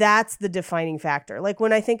relatable, that's the defining factor. Like,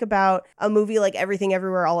 when I think about a movie like Everything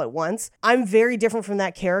Everywhere All at Once, I'm very different from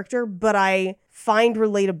that character, but I find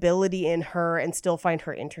relatability in her and still find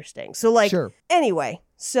her interesting. So, like, anyway,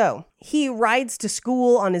 so he rides to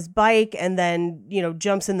school on his bike and then,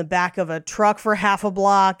 jumps in the back of a truck for half a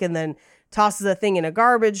block and then tosses a thing in a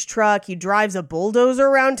garbage truck. He drives a bulldozer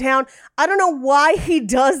around town. I don't know why he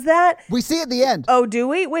does that. We see at the end. Oh, do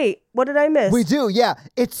we? Wait, what did I miss? We do, yeah.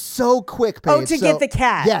 It's so quick, Paige. Oh, to get the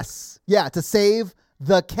cat. Yes. Yeah, to save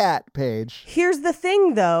the cat, Paige. Here's the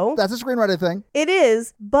thing, though. That's a screenwriter thing. It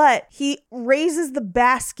is, but he raises the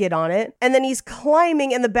basket on it, and then he's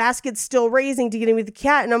climbing, and the basket's still raising to get him with the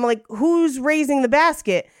cat. And I'm like, who's raising the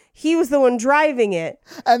basket? He was the one driving it.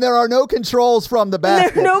 And there are no controls from the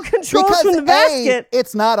basket. There are no controls from the basket.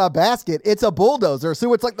 It's not a basket. It's a bulldozer.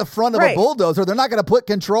 So it's like the front of a bulldozer. They're not going to put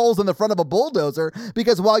controls in the front of a bulldozer,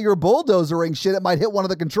 because while you're bulldozering shit, it might hit one of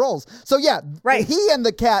the controls. So yeah, he and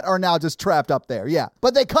the cat are now just trapped up there. Yeah.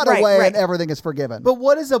 But they cut away and everything is forgiven. But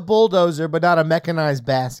what is a bulldozer but not a mechanized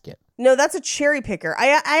basket? No, that's a cherry picker.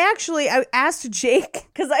 I asked Jake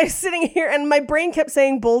because I was sitting here and my brain kept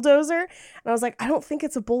saying bulldozer. And I was like, I don't think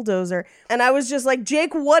it's a bulldozer. And I was just like,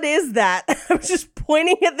 Jake, what is that? I was just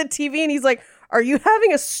pointing at the TV and he's like, are you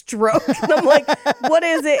having a stroke? And I'm like, what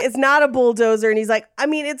is it? It's not a bulldozer. And he's like, I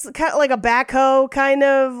mean, it's kind of like a backhoe, kind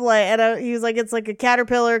of like, and he was like, it's like a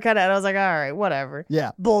caterpillar kind of. And I was like, all right, whatever.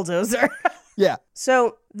 Yeah. Bulldozer. Yeah.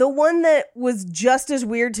 So the one that was just as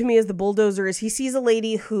weird to me as the bulldozer is he sees a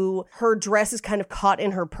lady who her dress is kind of caught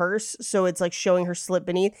in her purse. So it's like showing her slip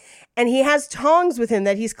beneath. And he has tongs with him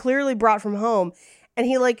that he's clearly brought from home. And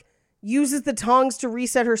he like uses the tongs to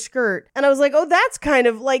reset her skirt. And I was like, oh, that's kind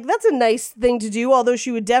of like, that's a nice thing to do. Although she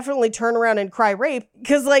would definitely turn around and cry rape.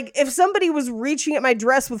 Because like, if somebody was reaching at my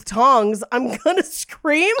dress with tongs, I'm gonna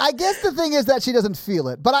scream. I guess the thing is that she doesn't feel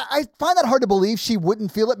it. But I find that hard to believe she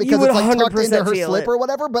wouldn't feel it because it's like tucked into her slip or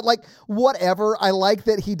whatever. But like, whatever. I like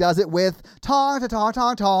that he does it with tongs.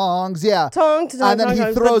 Yeah. Tongs. And then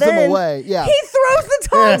he throws them away. Yeah. He throws the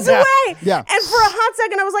tongs away. Yeah. And for a hot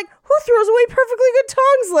second, I was like, who throws away perfectly good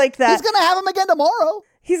tongs like that? He's going to have them again tomorrow.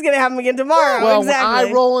 He's going to have them again tomorrow. Well, exactly.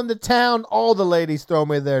 when I roll into town, all the ladies throw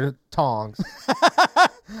me their tongs.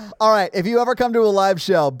 All right. If you ever come to a live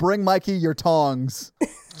show, bring Mikey your tongs.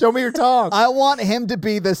 Show me your tongs. I want him to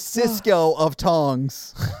be the Cisco of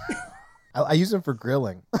tongs. I use them for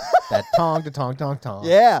grilling. That tong to tong, tong, tong.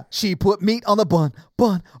 Yeah. She put meat on the bun.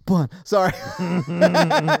 Sorry.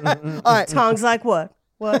 All right. Tongs like what?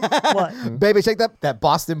 What? Baby, shake that. That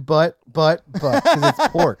Boston butt, because it's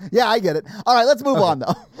pork. Yeah, I get it. All right, let's move on,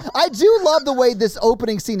 though. I do love the way this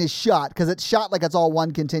opening scene is shot, because it's shot like it's all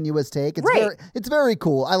one continuous take. It's very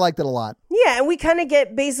cool. I liked it a lot. Yeah, and we kind of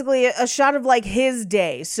get basically a shot of like his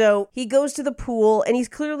day. So he goes to the pool, and he's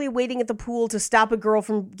clearly waiting at the pool to stop a girl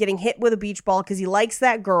from getting hit with a beach ball because he likes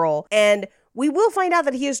that girl. And we will find out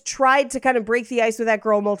that he has tried to kind of break the ice with that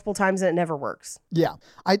girl multiple times and it never works. Yeah.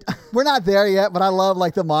 We're not there yet, but I love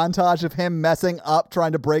like the montage of him messing up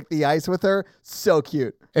trying to break the ice with her. So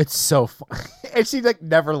cute. It's so fun. And she like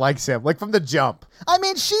never likes him, like from the jump. I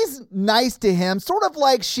mean, she's nice to him, sort of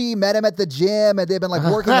like she met him at the gym and they've been like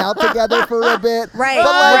working out together for a bit. Right,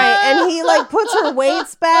 right. And he like puts her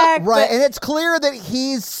weights back. Right, and it's clear that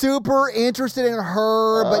he's super interested in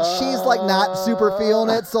her, but she's like not super feeling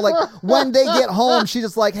it. So like when they get home, she's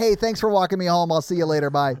just like, hey, thanks for walking me home. I'll see you later.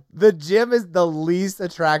 Bye. The gym is the least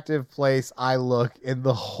attractive place I look in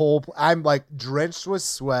the whole. I'm like drenched with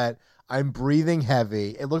sweat. I'm breathing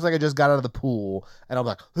heavy. It looks like I just got out of the pool, and I'm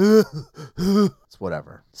like, it's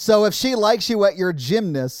whatever. So if she likes you at your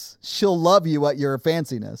gymness, she'll love you at your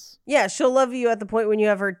fanciness. Yeah, she'll love you at the point when you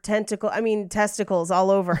have her testicles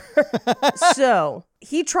all over. So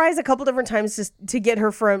he tries a couple different times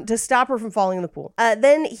to stop her from falling in the pool.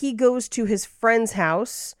 Then he goes to his friend's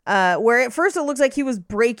house, where at first it looks like he was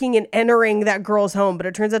breaking and entering that girl's home, but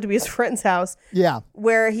it turns out to be his friend's house. Yeah.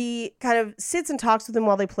 Where he kind of sits and talks with them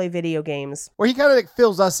while they play video games. Where he kind of like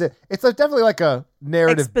fills us in. It's like definitely like a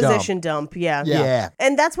narrative exposition dump. Yeah.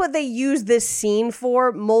 And that's what they use this scene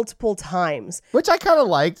for multiple times. Which I kind of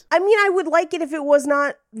liked. I mean, I would like it if it was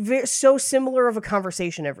not so similar of a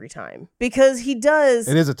conversation every time. Because he does...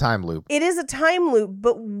 It is a time loop. It is a time loop,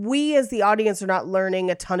 but we as the audience are not learning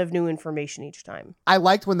a ton of new information each time. I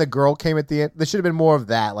liked when the girl came at the end. There should have been more of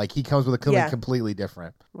that. Like he comes with something completely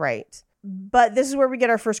different. Right. But this is where we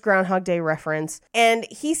get our first Groundhog Day reference. And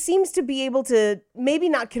he seems to be able to maybe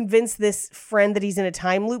not convince this friend that he's in a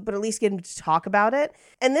time loop, but at least get him to talk about it.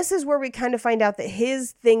 And this is where we kind of find out that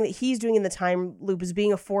his thing that he's doing in the time loop is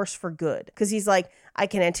being a force for good. Because he's like, I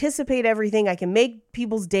can anticipate everything. I can make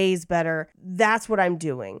people's days better. That's what I'm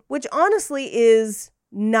doing. Which honestly is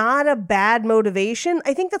not a bad motivation.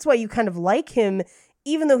 I think that's why you kind of like him,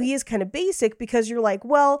 even though he is kind of basic, because you're like,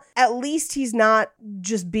 well, at least he's not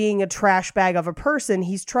just being a trash bag of a person.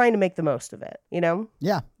 He's trying to make the most of it, you know?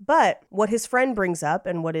 Yeah. But what his friend brings up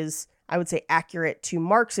and what is, I would say, accurate to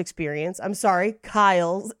Mark's experience,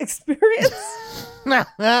 Kyle's experience.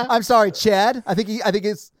 I'm sorry, Chad. I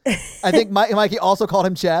think Mikey also called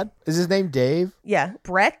him Chad. Is his name Dave? Yeah.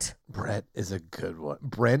 Brett is a good one.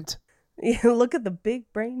 Brent. Yeah, look at the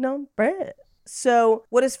big brain on Brett. So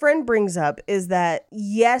what his friend brings up is that,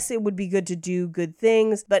 yes, it would be good to do good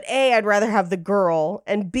things, but A, I'd rather have the girl,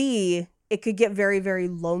 and B, it could get very, very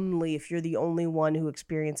lonely if you're the only one who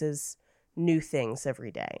experiences new things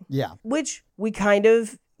every day. Yeah. Which we kind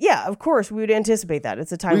of, of course, we would anticipate that.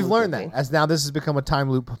 It's a time loop. We've learned that, as now this has become a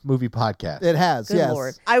time loop movie podcast. It has, Good yes.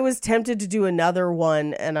 Lord. I was tempted to do another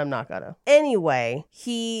one, and I'm not gonna. Anyway,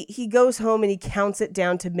 he goes home and he counts it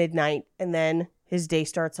down to midnight, and then his day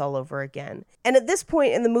starts all over again. And at this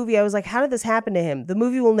point in the movie, I was like, how did this happen to him? The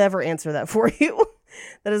movie will never answer that for you.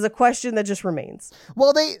 That is a question that just remains.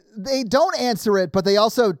 Well, they don't answer it, but they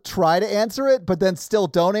also try to answer it, but then still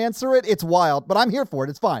don't answer it. It's wild, but I'm here for it.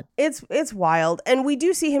 It's fine. It's wild. And we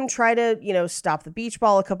do see him try to, stop the beach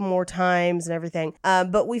ball a couple more times and everything.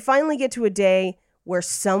 But we finally get to a day where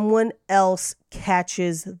someone else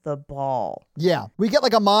catches the ball. Yeah. We get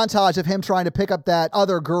like a montage of him trying to pick up that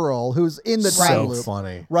other girl who's in the time loop.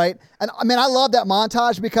 Funny. Right? And I mean, I love that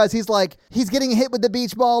montage because he's getting hit with the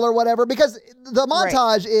beach ball or whatever, because the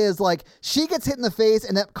montage is like she gets hit in the face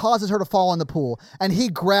and that causes her to fall in the pool, and he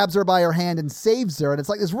grabs her by her hand and saves her. And it's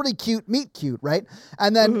like this really cute, meet cute, right?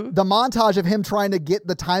 And then the montage of him trying to get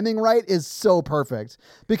the timing right is so perfect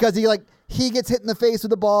because he gets hit in the face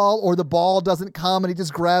with the ball, or the ball doesn't come and he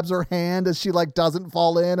just grabs her hand as she doesn't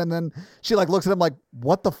fall in, and then she looks at him like,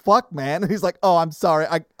 what the fuck, man? And he's like, oh, I'm sorry.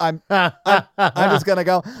 I'm just gonna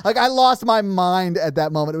go. I lost my mind at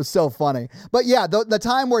that moment. It was so funny. But yeah, the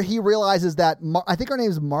time where he realizes that I think her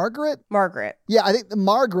name is Margaret. Yeah, I think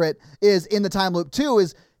Margaret is in the time loop too,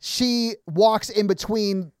 is she walks in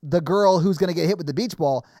between the girl who's going to get hit with the beach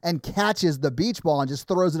ball and catches the beach ball and just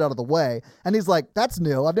throws it out of the way. And he's like, that's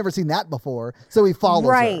new. I've never seen that before. So he follows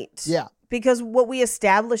her. Yeah. Because what we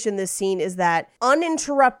establish in this scene is that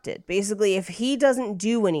uninterrupted, basically, if he doesn't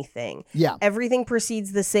do anything, everything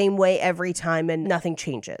proceeds the same way every time and nothing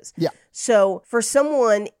changes. Yeah. So for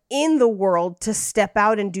someone in the world to step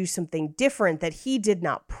out and do something different that he did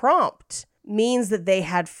not prompt means that they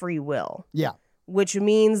had free will. Yeah. Which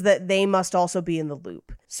means that they must also be in the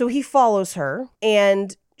loop. So he follows her,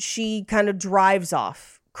 and she kind of drives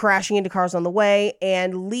off, crashing into cars on the way,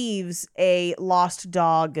 and leaves a lost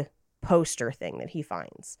dog poster thing that he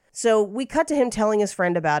finds. So we cut to him telling his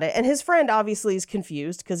friend about it, and his friend obviously is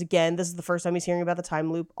confused because, again, this is the first time he's hearing about the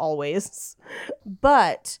time loop, always.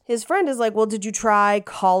 But his friend is like, well, did you try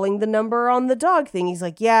calling the number on the dog thing? He's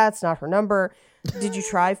like, yeah, it's not her number. Did you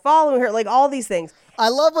try following her? All these things. I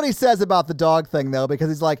love what he says about the dog thing, though, because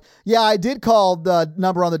he's like, yeah, I did call the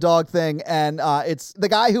number on the dog thing, and it's the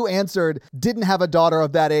guy who answered didn't have a daughter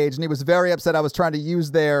of that age, and he was very upset I was trying to use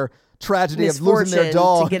their tragedy of losing their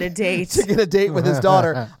dog to get a date. to get a date with his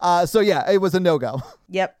daughter. So yeah, it was a no-go.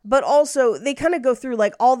 Yep. But also they kind of go through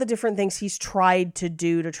all the different things he's tried to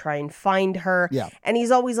do to try and find her. Yeah. And he's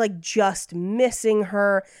always just missing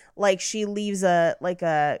her. She leaves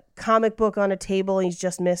a comic book on a table and he's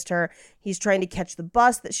just missed her. He's trying to catch the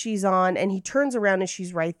bus that she's on, and he turns around and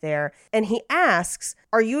she's right there. And he asks,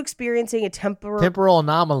 are you experiencing a temporal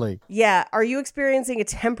anomaly? Yeah. Are you experiencing a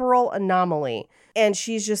temporal anomaly? And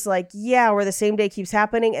she's just like, yeah, where the same day keeps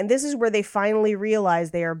happening. And this is where they finally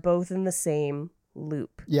realize they are both in the same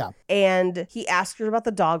loop. Yeah. And he asks her about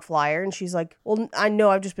the dog flyer, and she's like, well, I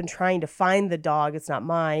know I've just been trying to find the dog. It's not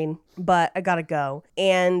mine, but I gotta go.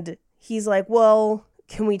 And he's like, well,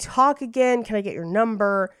 can we talk again? Can I get your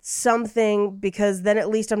number? Something, because then at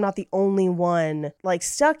least I'm not the only one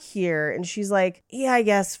stuck here. And she's like, yeah, I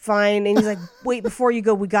guess, fine. And he's like, wait, before you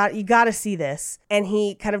go, you gotta see this. And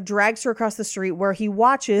he kind of drags her across the street where he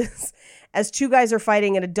watches as two guys are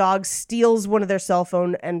fighting and a dog steals one of their cell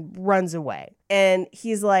phone and runs away. And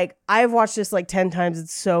he's like, I've watched this 10 times.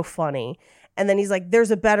 It's so funny. And then he's like,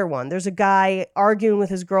 there's a better one. There's a guy arguing with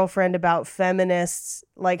his girlfriend about feminists,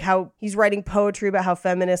 how he's writing poetry about how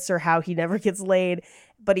feminists are how he never gets laid,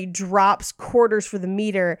 but he drops quarters for the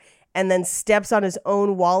meter and then steps on his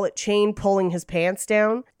own wallet chain, pulling his pants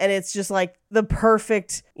down. And it's just the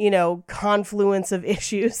perfect, confluence of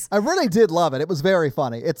issues. I really did love it. It was very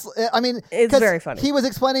funny. It's very funny. He was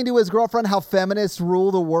explaining to his girlfriend how feminists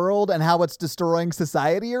rule the world and how it's destroying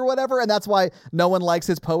society or whatever. And that's why no one likes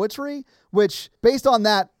his poetry, which based on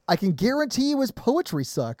that, I can guarantee you his poetry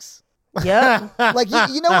sucks. Yeah.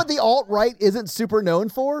 You know what the alt-right isn't super known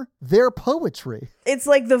for? Their poetry. It's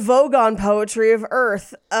like the Vogon poetry of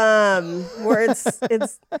Earth, where it's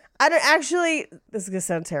I don't actually, this is gonna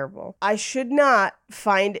sound terrible. I should not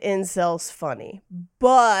find incels funny,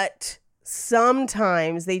 but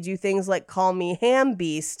sometimes they do things like call me ham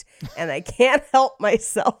beast, and I can't help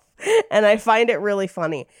myself, and I find it really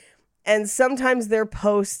funny. And sometimes their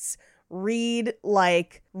posts read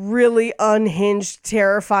really unhinged,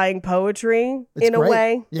 terrifying poetry in a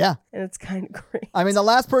way. Yeah. And it's kind of great. I mean, the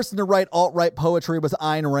last person to write alt-right poetry was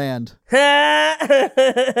Ayn Rand.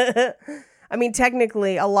 I mean,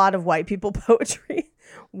 technically, a lot of white people poetry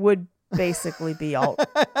would basically be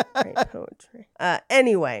alt-right poetry.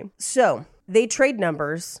 Anyway, so they trade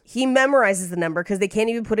numbers. He memorizes the number because they can't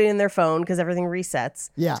even put it in their phone because everything resets.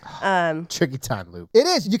 Yeah. Tricky time loop. It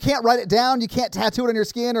is. You can't write it down. You can't tattoo it on your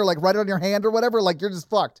skin or write it on your hand or whatever. You're just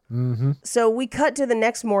fucked. Mm-hmm. So we cut to the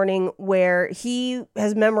next morning where he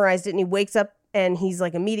has memorized it and he wakes up and he's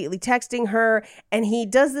like immediately texting her, and he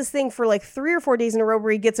does this thing for like 3 or 4 days in a row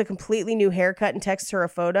where he gets a completely new haircut and texts her a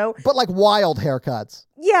photo. But like wild haircuts.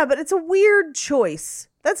 Yeah, but it's a weird choice.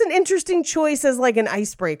 That's an interesting choice as like an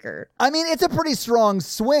icebreaker. I mean, it's a pretty strong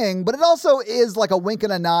swing, but it also is like a wink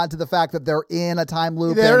and a nod to the fact that they're in a time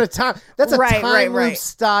loop. They're in a time. That's a Right, time right. loop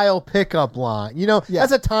style pickup line. You know,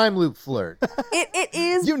 that's a time loop flirt. It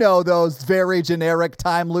is. You know, those very generic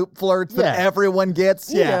time loop flirts that Yeah. everyone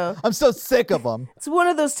gets. You Yeah. know. I'm so sick of them. It's one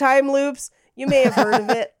of those time loops. You may have heard of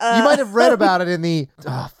it. You might have read about it in the.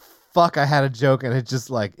 Oh, fuck! I had a joke and it just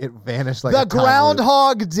like it vanished like The a time loop.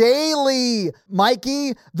 Groundhog Daily,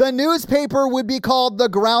 Mikey. The newspaper would be called the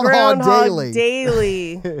Groundhog Daily.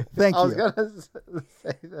 Daily. Thank I was you. gonna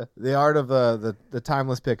say the art of the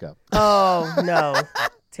timeless pickup. Oh, no.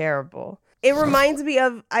 Terrible. It reminds me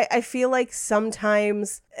of, I feel like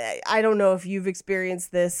sometimes, I don't know if you've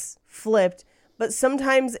experienced this flipped, but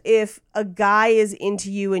sometimes if a guy is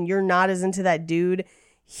into you and you're not as into that dude,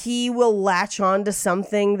 he will latch on to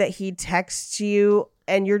something that he texts you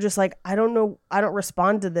and you're just like, I don't know. I don't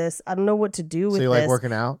respond to this. I don't know what to do with So you this. like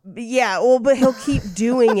working out? Yeah, well, but he'll keep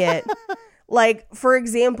doing it. Like, for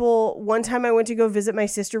example, one time I went to go visit my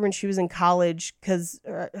sister when she was in college because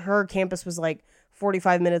her campus was like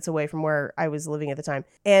 45 minutes away from where I was living at the time.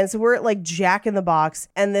 And so we're at like Jack in the Box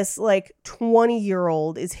and this like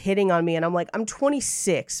 20-year-old is hitting on me and I'm like, I'm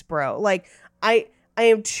 26, bro. Like, I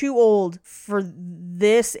am too old for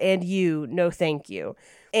this and you. No, thank you.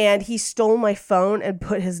 And he stole my phone and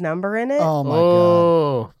put his number in it. Oh my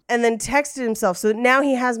God. And then texted himself. So now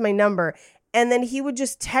he has my number. And then he would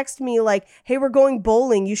just text me like, hey, we're going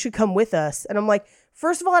bowling. You should come with us. And I'm like,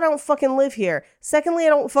 first of all, I don't fucking live here. Secondly, I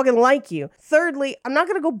don't fucking like you. Thirdly, I'm not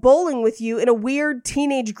going to go bowling with you in a weird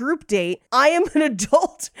teenage group date. I am an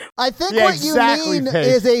adult. I think Yeah, what exactly, you mean Paige.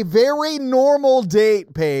 is a very normal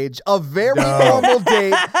date, Paige. A very normal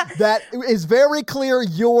date that is very clear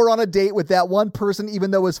you're on a date with that one person,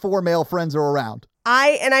 even though his 4 male friends are around.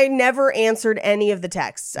 I never answered any of the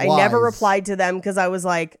texts. I never Wise. replied to them because I was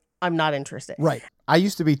like, I'm not interested. Right. I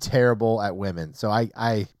used to be terrible at women, so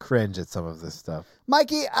I cringe at some of this stuff.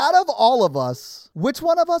 Mikey, out of all of us, which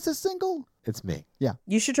one of us is single? It's me. Yeah.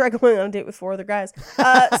 You should try going on a date with 4 other guys.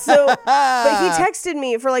 But he texted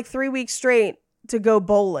me for like 3 weeks straight to go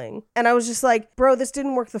bowling. And I was just like, bro, this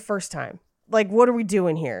didn't work the first time. Like, what are we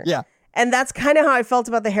doing here? Yeah. And that's kind of how I felt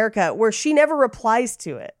about the haircut, where she never replies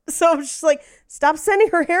to it. So I'm just like, stop sending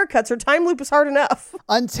her haircuts. Her time loop is hard enough.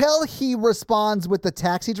 Until he responds with the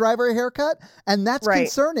taxi driver haircut. And that's Right.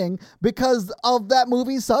 concerning because of that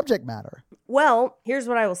movie's subject matter. Well, here's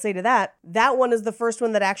what I will say to that. That one is the first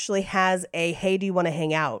one that actually has a, hey, do you want to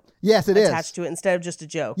hang out? Yes, it is. Attached to it instead of just a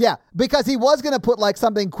joke. Yeah, because he was going to put like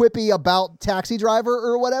something quippy about Taxi Driver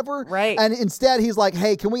or whatever. Right. And instead he's like,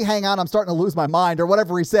 hey, can we hang out? I'm starting to lose my mind or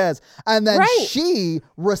whatever he says. And then Right. she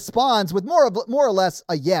responds with more or less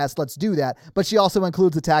a yes, let's do that. But she also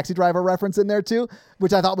includes a Taxi Driver reference in there too,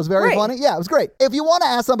 which I thought was very Right. funny. Yeah, it was great. If you want to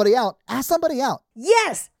ask somebody out, ask somebody out.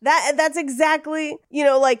 Yes, that's exactly,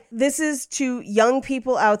 like this is to young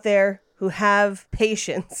people out there who have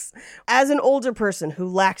patience. As an older person who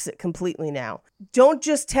lacks it completely now, don't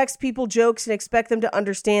just text people jokes and expect them to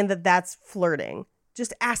understand that that's flirting.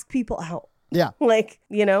 Just ask people out. Yeah.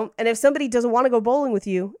 And if somebody doesn't want to go bowling with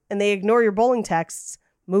you and they ignore your bowling texts,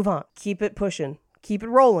 move on. Keep it pushing. Keep it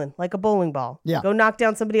rolling like a bowling ball. Yeah. Go knock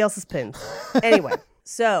down somebody else's pins. Anyway.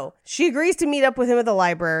 So she agrees to meet up with him at the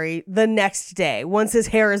library the next day once his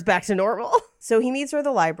hair is back to normal. So he meets her at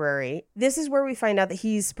the library. This is where we find out that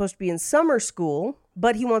he's supposed to be in summer school,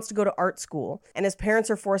 but he wants to go to art school. And his parents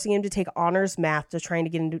are forcing him to take honors math to try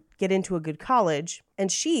and get into a good college.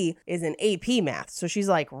 And she is in AP math. So she's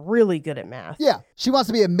like really good at math. Yeah. She wants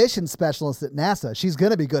to be a mission specialist at NASA. She's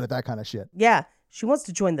going to be good at that kind of shit. Yeah. She wants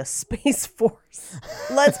to join the Space Force.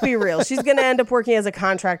 Let's be real. She's going to end up working as a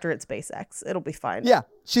contractor at SpaceX. It'll be fine. Yeah.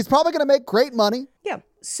 She's probably going to make great money. Yeah.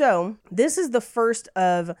 So this is the first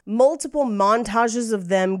of multiple montages of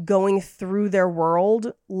them going through their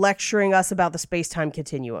world, lecturing us about the space-time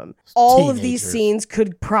continuum. All of these Teenagers. scenes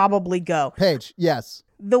could probably go. Paige, yes.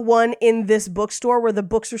 The one in this bookstore where the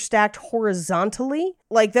books are stacked horizontally,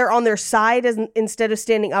 like they're on their side instead of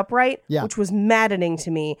standing upright, Yeah. which was maddening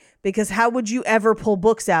to me because how would you ever pull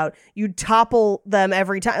books out? You'd topple them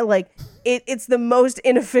every time. Like it's the most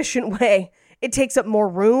inefficient way. It takes up more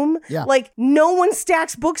room. Yeah. Like no one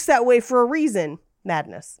stacks books that way for a reason.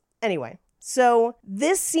 Madness. Anyway. So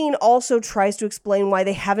this scene also tries to explain why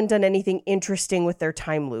they haven't done anything interesting with their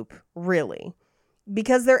time loop, really.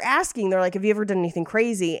 because they're asking, they're like, have you ever done anything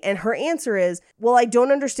crazy? And her answer is, well, I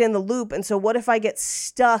don't understand the loop. And so what if I get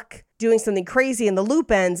stuck doing something crazy and the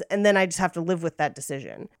loop ends and then I just have to live with that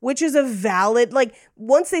decision? Which is a valid, like,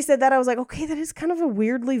 once they said that, I was like, okay, that is kind of a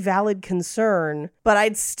weirdly valid concern, but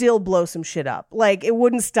I'd still blow some shit up. Like, it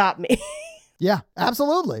wouldn't stop me. Yeah,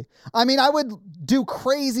 absolutely. I mean, I would do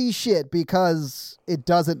crazy shit because it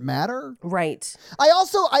doesn't matter. Right.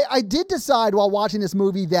 I did decide while watching this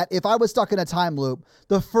movie that if I was stuck in a time loop,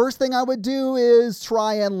 the first thing I would do is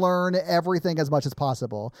try and learn everything as much as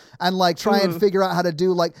possible and like try and figure out how to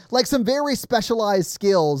do like some very specialized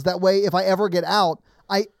skills. That way, if I ever get out,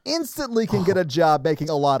 I instantly can get a job making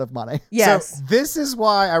a lot of money. Yes. So this is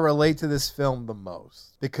why I relate to this film the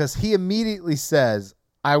most, because he immediately says,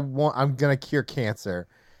 I'm going to cure cancer.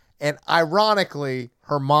 And ironically,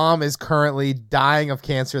 her mom is currently dying of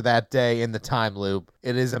cancer that day in the time loop.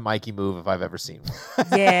 It is a Mikey move if I've ever seen one.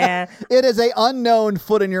 Yeah. It is a unknown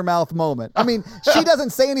foot in your mouth moment. I mean, she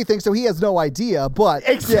doesn't say anything, so he has no idea, but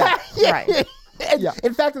exactly. Yeah. Right. And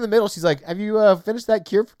in fact, in the middle, she's like, have you finished that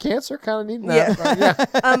cure for cancer? Kind of needing that.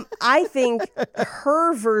 Yeah. I think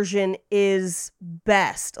her version is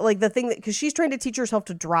best. Like the thing that, because she's trying to teach herself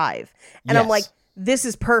to drive. And I'm like, this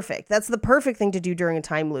is perfect. That's the perfect thing to do during a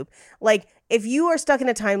time loop. Like, if you are stuck in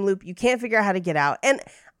a time loop, you can't figure out how to get out. And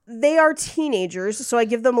they are teenagers, so I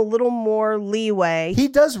give them a little more leeway. He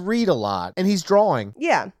does read a lot, and he's drawing.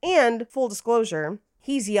 Yeah. And full disclosure,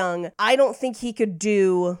 he's young. I don't think he could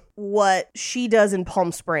do what she does in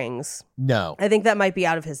Palm Springs. No. I think that might be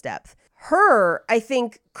out of his depth. Her, I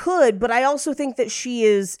think, could, but I also think that she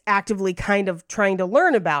is actively kind of trying to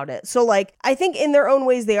learn about it. So, like, I think in their own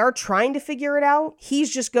ways, they are trying to figure it out.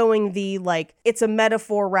 He's just going the, like, it's a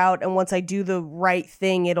metaphor route, and once I do the right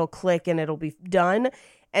thing, it'll click and it'll be done.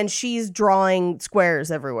 And she's drawing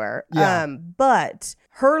squares everywhere. Yeah. But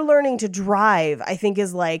her learning to drive, I think,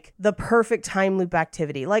 is like the perfect time loop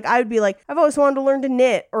activity. Like, I would be like, I've always wanted to learn to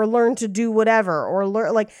knit or learn to do whatever, or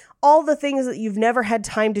learn like all the things that you've never had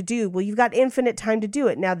time to do. Well, you've got infinite time to do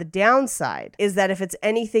it. Now, the downside is that if it's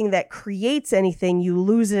anything that creates anything, you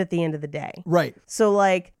lose it at the end of the day. Right. So,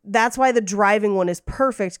 like, that's why the driving one is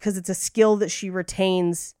perfect, because it's a skill that she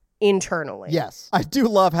retains internally. Yes. I do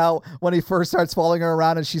love how when he first starts following her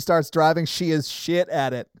around and she starts driving, she is shit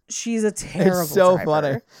at it. She's a terrible It's so driver.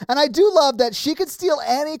 funny. And I do love that she could steal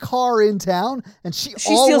any car in town, and she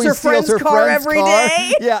steals always her friend's car every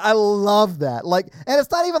day. Yeah, I love that. Like, and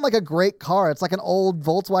it's not even like a great car. It's like an old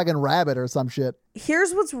Volkswagen Rabbit or some shit.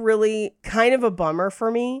 Here's what's really kind of a bummer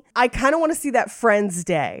for me. I kind of want to see that Friends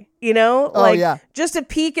Day, you know? Oh, Like, yeah. just a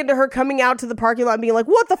peek into her coming out to the parking lot and being like,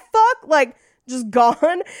 what the fuck? Like, just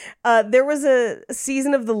gone. There was a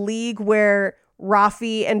season of The League where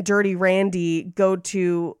Rafi and Dirty Randy go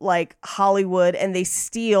to like Hollywood and they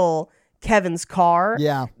steal Kevin's car.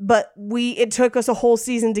 Yeah. But it took us a whole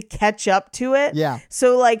season to catch up to it. Yeah.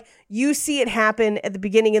 So like you see it happen at the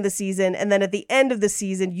beginning of the season, and then at the end of the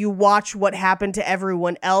season, you watch what happened to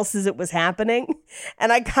everyone else as it was happening.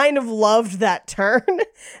 And I kind of loved that turn.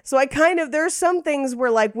 So there's some things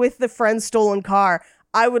where like with the friend's stolen car,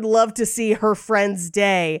 I would love to see her friend's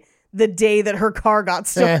day, the day that her car got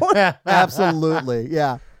stolen. Absolutely.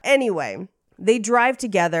 Yeah. Anyway, they drive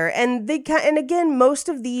together, and again, most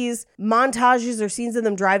of these montages or scenes of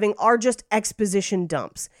them driving are just exposition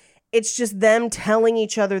dumps. It's just them telling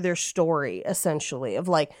each other their story, essentially, of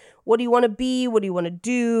like, what do you want to be? What do you want to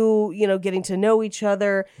do? You know, getting to know each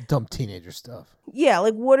other. Dumb teenager stuff. Yeah,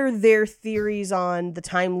 like what are their theories on the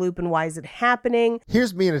time loop and why is it happening?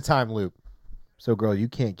 Here's me in a time loop. So, girl, you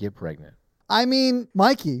can't get pregnant. I mean,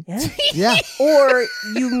 Mikey. Yeah. Yeah. Or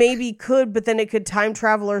you maybe could, but then it could time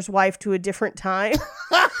traveler's wife to a different time.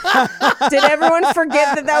 Did everyone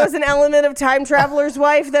forget that was an element of time traveler's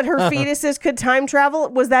wife, that her fetuses could time travel?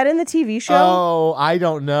 Was that in the TV show? Oh, I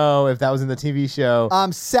don't know if that was in the TV show.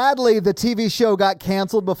 Sadly, the TV show got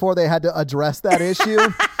canceled before they had to address that issue.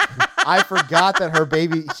 I forgot that her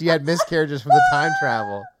baby, she had miscarriages from the time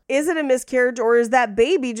travel. Is it a miscarriage, or is that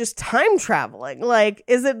baby just time traveling? Like,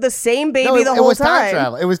 is it the same baby No, the whole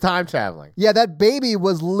time? It was time traveling. Yeah, that baby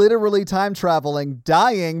was literally time traveling,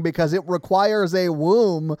 dying because it requires a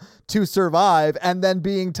womb to survive, and then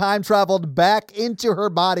being time traveled back into her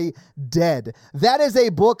body dead. That is a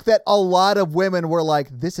book that a lot of women were like,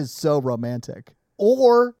 this is so romantic.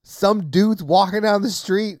 Or some dude's walking down the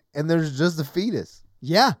street and there's just a fetus.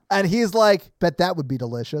 Yeah. And he's like, bet that would be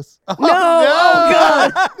delicious. No! Oh,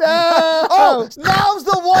 God! Oh, now's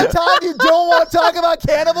the one time you don't want to talk about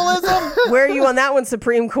cannibalism? Where are you on that one,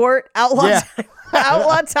 Supreme Court?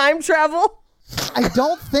 Outlaw time travel? I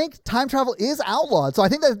don't think time travel is outlawed, so I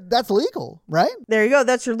think that's legal, right? There you go.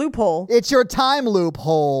 That's your loophole. It's your time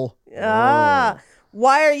loophole.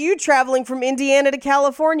 Why are you traveling from Indiana to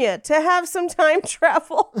California? To have some time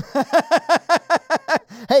travel.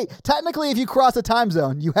 Hey, technically, if you cross a time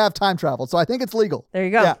zone, you have time travel, so I think it's legal. There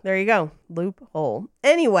you go. Yeah. There you go. Loophole.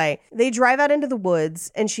 Anyway, they drive out into the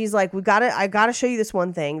woods, and she's like, I gotta show you this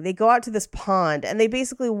one thing. They go out to this pond, and they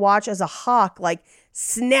basically watch as a hawk, like,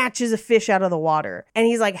 snatches a fish out of the water. And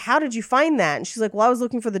he's like, how did you find that? And she's like, well, I was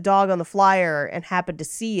looking for the dog on the flyer and happened to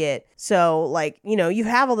see it. So, like, you know, you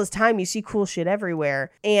have all this time, you see cool shit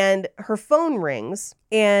everywhere. And her phone rings,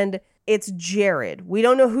 and it's Jared. We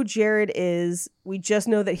don't know who Jared is. We just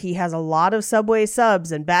know that he has a lot of Subway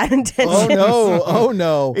subs and bad intentions. Oh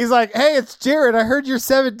no. He's like, hey, it's Jared. I heard you're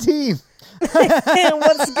 17.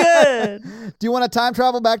 What's good? Do you want to time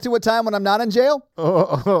travel back to a time when I'm not in jail?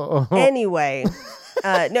 Anyway,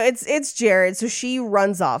 no, it's Jared. So she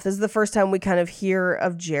runs off. This is the first time we kind of hear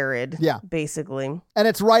of Jared. Yeah. Basically. And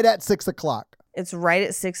it's right at 6:00. It's right at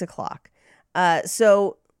 6:00.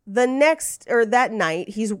 So that night,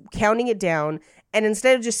 he's counting it down. And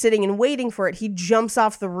instead of just sitting and waiting for it, he jumps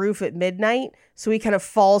off the roof at midnight. So he kind of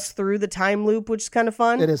falls through the time loop, which is kind of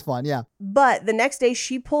fun. It is fun, yeah. But the next day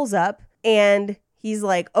she pulls up and he's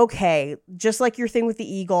like, okay, just like your thing with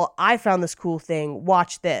the eagle, I found this cool thing.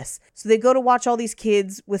 Watch this. So they go to watch all these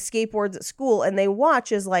kids with skateboards at school, and they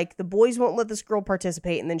watch as like the boys won't let this girl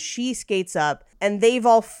participate. And then she skates up and they've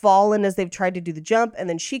all fallen as they've tried to do the jump. And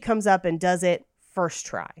then she comes up and does it first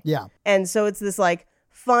try. Yeah. And so it's this like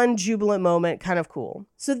fun, jubilant moment, kind of cool.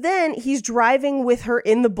 So then he's driving with her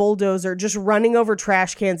in the bulldozer, just running over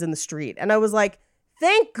trash cans in the street. And I was like,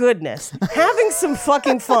 thank goodness, having some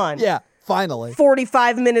fucking fun. Yeah. Finally.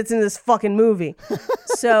 45 minutes in this fucking movie.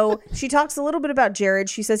 So she talks a little bit about Jared.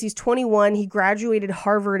 She says he's 21. He graduated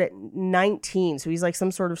Harvard at 19. So he's like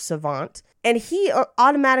some sort of savant. And he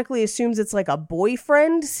automatically assumes it's like a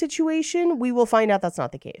boyfriend situation. We will find out that's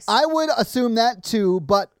not the case. I would assume that too,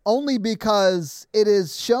 but only because it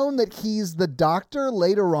is shown that he's the doctor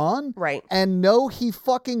later on. Right. And no, he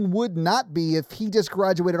fucking would not be if he just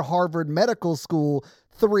graduated Harvard Medical School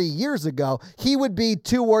 3 years ago. He would be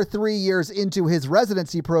 2 or 3 years into his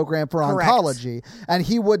residency program for oncology, and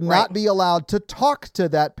he would not be allowed to talk to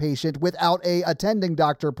that patient without a attending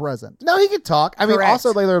doctor present. No, he could talk. I mean, Correct.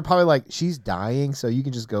 also, like, they were probably like, she's dying, so you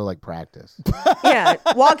can just go, like, practice. Yeah.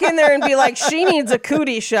 Walk in there and be like, she needs a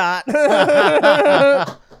cootie shot.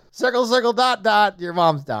 Circle, circle, dot, dot. Your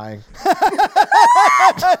mom's dying.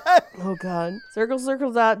 Oh, God. Circle,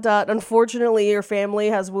 circle, dot, dot. Unfortunately, your family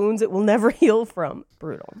has wounds it will never heal from.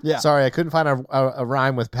 Brutal. Yeah. Sorry, I couldn't find a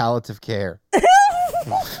rhyme with palliative care.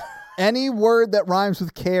 Any word that rhymes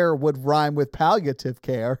with care would rhyme with palliative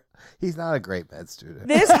care. He's not a great med student.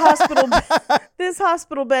 This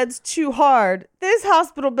hospital bed's too hard. This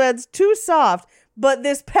hospital bed's too soft. But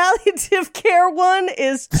this palliative care one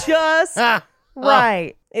is just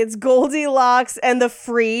right. It's Goldilocks and the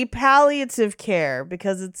free palliative care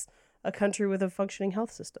because it's a country with a functioning health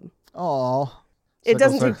system. Oh, It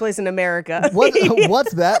doesn't take place in America.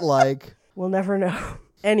 What's that like? We'll never know.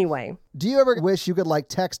 Anyway. Do you ever wish you could like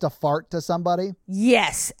text a fart to somebody?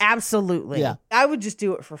 Yes, absolutely. Yeah. I would just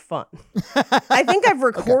do it for fun. I think I've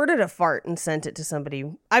recorded a fart and sent it to somebody.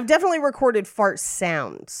 I've definitely recorded fart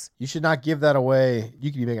sounds. You should not give that away.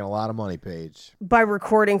 You could be making a lot of money, Paige, By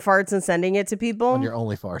recording farts and sending it to people. on your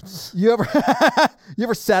only farts. You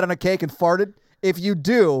ever sat on a cake and farted? If you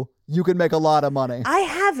do, you can make a lot of money. I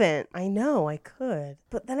haven't. I know I could.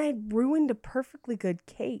 But then I ruined a perfectly good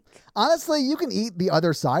cake. Honestly, you can eat the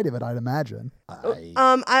other side of it, I'd imagine.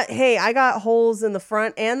 I got holes in the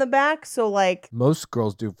front and the back, so like Most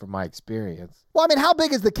girls do, from my experience. Well, I mean, how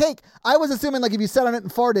big is the cake? I was assuming like if you sat on it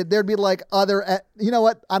and farted, there'd be like you know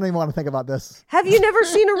what? I don't even want to think about this. Have you never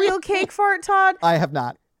seen a real cake fart, Todd? I have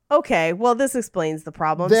not. Okay, well, this explains the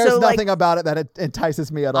problem. There's nothing about it that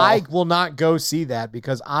entices me at all. I will not go see that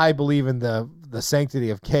because I believe in the sanctity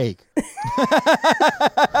of cake.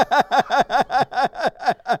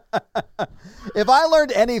 If I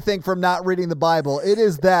learned anything from not reading the Bible, it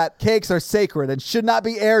is that cakes are sacred and should not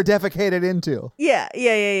be air defecated into. Yeah.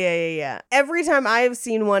 Every time I have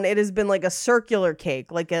seen one, it has been like a circular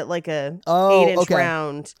cake, like a 8-inch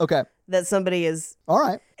round. Okay. That somebody is. All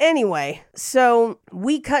right. Anyway, so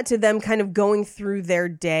we cut to them kind of going through their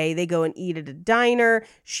day. They go and eat at a diner.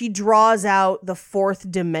 She draws out the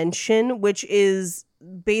fourth dimension, which is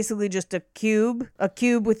basically just a cube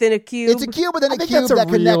within a cube. It's a cube within a cube that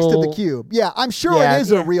connects to the cube. Yeah, I'm sure it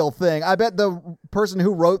is a real thing. I bet the person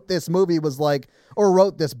who wrote this movie was like, or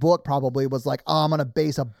wrote this book probably was like, oh, I'm going to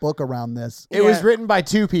base a book around this. It was written by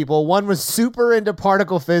two people. One was super into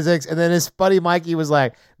particle physics, and then his buddy Mikey was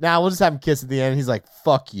like, nah, we'll just have him kiss at the end. He's like,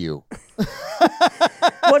 fuck you.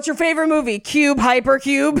 What's your favorite movie? Cube,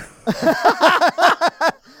 Hypercube?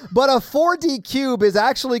 But a 4D cube is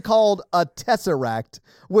actually called a tesseract,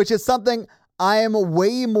 which is something I am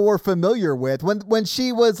way more familiar with. When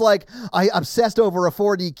she was like, I obsessed over a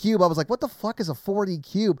 4D cube, I was like, what the fuck is a 4D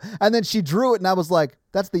cube? And then she drew it, and I was like,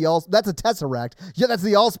 that's a tesseract. Yeah, that's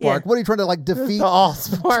the Allspark. Yeah. What are you trying to like defeat? The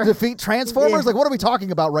Allspark. Defeat Transformers? Yeah. Like, what are we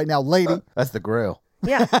talking about right now, lady? That's the grill.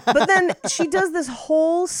 Yeah. But then she does this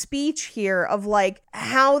whole speech here of like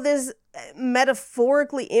how this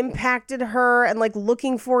metaphorically impacted her and like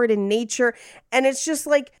looking for it in nature. And it's just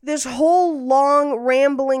like this whole long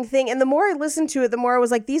rambling thing. And the more I listened to it, the more I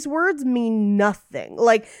was like, these words mean nothing.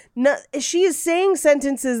 Like she is saying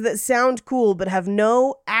sentences that sound cool, but have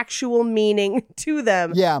no actual meaning to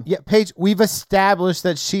them. Yeah. Yeah, Paige, we've established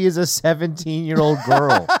that she is a 17-year-old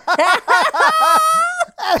girl.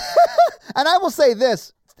 And I will say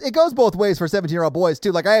this. It goes both ways for 17-year-old boys,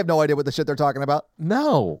 too. Like, I have no idea what the shit they're talking about.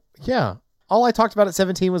 No. Yeah. All I talked about at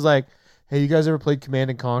 17 was like, hey, you guys ever played Command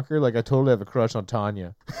and Conquer? Like, I totally have a crush on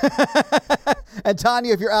Tanya. And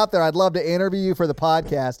Tanya, if you're out there, I'd love to interview you for the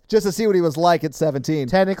podcast just to see what he was like at 17.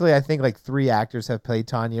 Technically, I think like 3 actors have played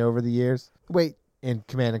Tanya over the years Wait. in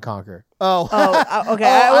Command and Conquer. Oh.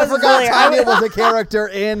 Okay. I forgot Tanya was a character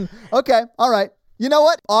in... Okay. All right. You know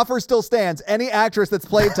what? Offer still stands. Any actress that's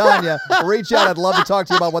played Tanya, reach out. I'd love to talk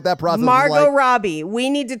to you about what that process is Margot like. Robbie,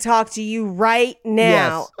 we need to talk to you right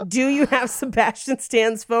now. Yes. Do you have Sebastian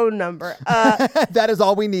Stan's phone number? That is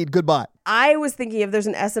all we need. Goodbye. I was thinking if there's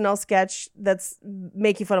an SNL sketch that's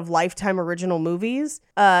making fun of Lifetime original movies,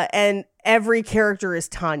 and every character is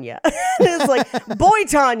Tanya. It's like, boy,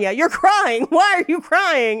 Tanya, you're crying. Why are you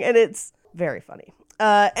crying? And it's very funny.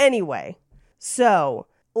 Anyway, so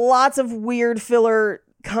lots of weird filler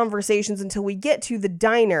conversations until we get to the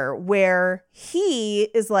diner where he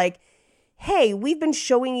is like, hey, we've been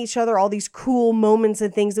showing each other all these cool moments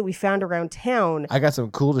and things that we found around town. I got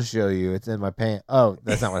something cool to show you. It's in my pants. Oh,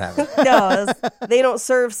 that's not what happened. No, they don't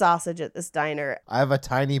serve sausage at this diner. I have a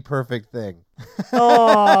tiny perfect thing.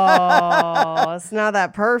 Oh, it's not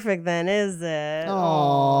that perfect then, is it?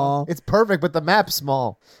 Aww. It's perfect, but the map's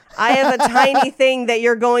small. I have a tiny thing that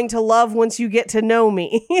you're going to love once you get to know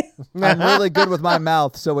me. I'm really good with my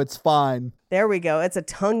mouth, so it's fine. There we go. It's a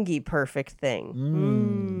tonguey perfect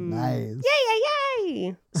thing. Nice.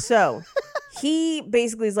 Yay. So he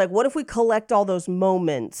basically is like, what if we collect all those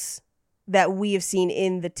moments that we have seen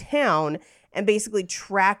in the town and basically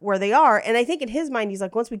track where they are? And I think in his mind, he's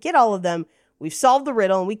like, once we get all of them, we've solved the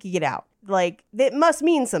riddle and we can get out. Like, it must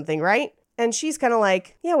mean something, right? And she's kind of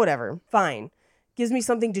like, yeah, whatever. Fine. Gives me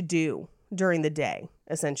something to do during the day,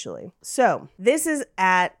 essentially. So this is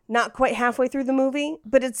at not quite halfway through the movie,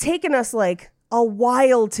 but it's taken us like a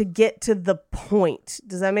while to get to the point.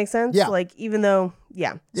 Does that make sense? Yeah. Like, even though,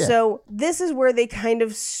 yeah. So this is where they kind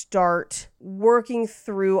of start working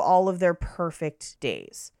through all of their perfect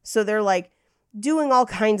days. So they're like doing all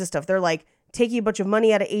kinds of stuff. They're like taking a bunch of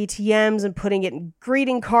money out of ATMs and putting it in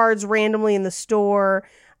greeting cards randomly in the store.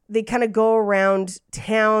 They kind of go around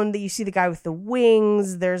town that you see the guy with the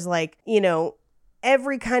wings. There's like,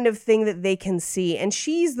 every kind of thing that they can see. And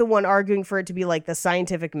she's the one arguing for it to be like the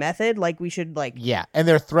scientific method. Like we should like. Yeah. And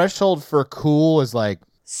their threshold for cool is like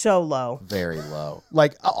so low. Very low.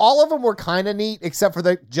 Like all of them were kind of neat except for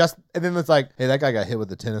and then it's like, hey, that guy got hit with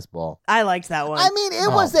a tennis ball. I liked that one. I mean, it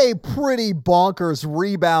was a pretty bonkers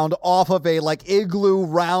rebound off of a like igloo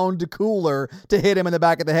round cooler to hit him in the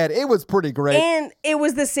back of the head. It was pretty great. And it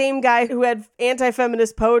was the same guy who had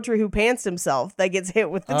anti-feminist poetry who pantsed himself that gets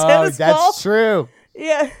hit with the tennis ball. That's true.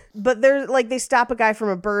 Yeah. But they're like, they stop a guy from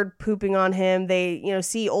a bird pooping on him. They,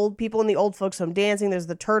 see old people in the old folks home dancing. There's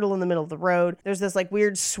the turtle in the middle of the road. There's this like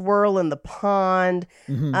weird swirl in the pond.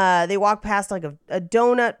 Mm-hmm. They walk past like a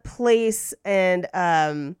donut place and,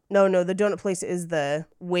 no, the donut place is the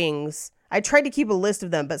Wings. I tried to keep a list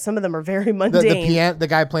of them, but some of them are very mundane. The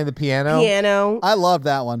guy playing the piano. I love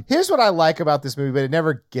that one. Here's what I like about this movie, but it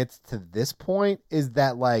never gets to this point, is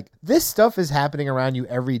that like this stuff is happening around you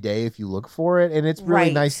every day if you look for it, and it's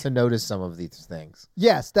really nice to notice some of these things.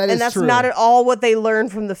 Yes, that is true. And that's not at all what they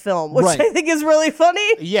learned from the film, which I think is really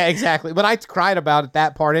funny. Yeah, exactly. But I cried about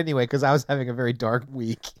that part anyway because I was having a very dark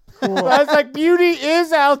week. cool. I was like, beauty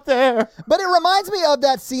is out there. But it reminds me of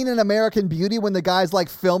that scene in American Beauty when the guy's like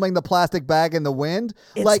filming the plastic bag in the wind.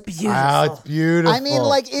 It's like, beautiful. Wow, it's beautiful. I mean,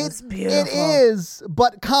 like It's it beautiful. is,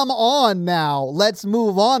 but come on now. Let's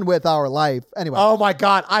move on with our life. Anyway, oh my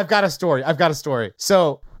God, I've got a story.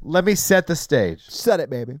 So let me set the stage. set it,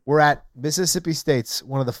 baby. We're at Mississippi State's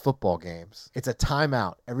one of the football games. It's a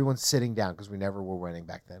timeout. Everyone's sitting down because we never were winning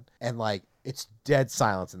back then. And like, it's dead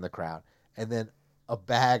silence in the crowd. And then a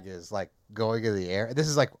bag is like going in the air. And this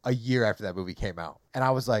is like a year after that movie came out. And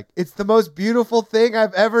I was like, it's the most beautiful thing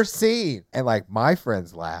I've ever seen. And like, my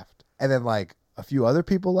friends laughed. And then like a few other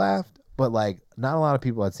people laughed. But like, not a lot of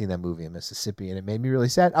people had seen that movie in Mississippi. And it made me really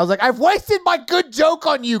sad. I was like, I've wasted my good joke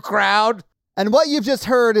on you, crowd. And what you've just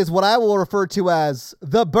heard is what I will refer to as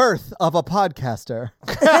the birth of a podcaster.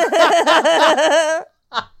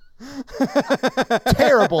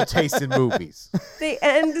 Terrible taste in movies. They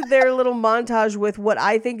end their little montage with what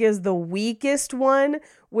I think is the weakest one,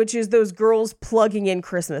 which is those girls plugging in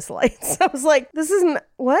Christmas lights. I was like, this isn't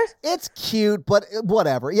what? It's cute, but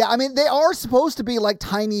whatever. Yeah, I mean, they are supposed to be like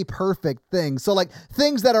tiny, perfect things. So like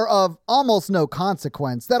things that are of almost no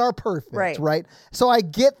consequence that are perfect, right? So I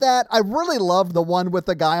get that. I really love the one with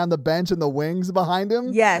the guy on the bench and the wings behind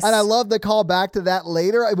him. Yes. And I love the call back to that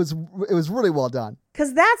later. It was really well done.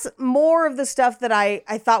 Because that's more of the stuff that I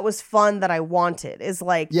thought was fun that I wanted is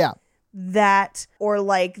like that or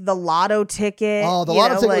like the lotto ticket. Oh, the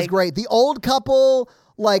lotto ticket was great. The old couple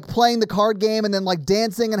like playing the card game and then like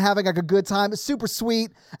dancing and having like a good time. It's super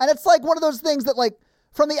sweet. And it's like one of those things that like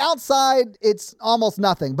from the outside, it's almost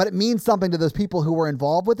nothing, but it means something to those people who were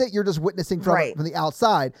involved with it. You're just witnessing from it from the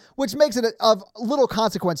outside, which makes it of little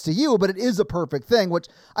consequence to you, but it is a perfect thing, which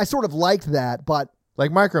I sort of liked that, but like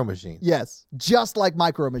Micro Machines. Yes, just like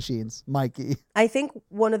Micro Machines, Mikey. I think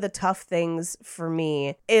one of the tough things for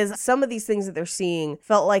me is some of these things that they're seeing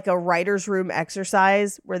felt like a writer's room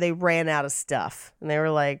exercise where they ran out of stuff. And they were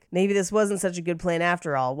like, maybe this wasn't such a good plan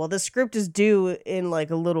after all. Well, the script is due in like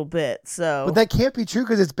a little bit, so. But that can't be true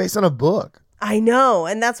because it's based on a book. I know.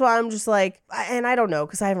 And that's why I'm just like, and I don't know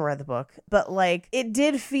because I haven't read the book, but like it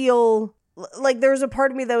did feel like there was a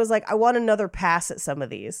part of me that was like, I want another pass at some of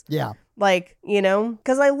these. Yeah. Like, you know,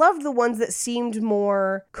 because I loved the ones that seemed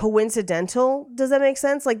more coincidental. Does that make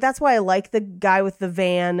sense? Like, that's why I like the guy with the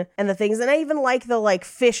van and the things. And I even like the like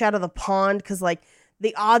fish out of the pond because like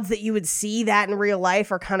the odds that you would see that in real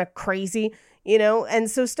life are kind of crazy, you know? And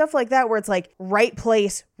so stuff like that where it's like right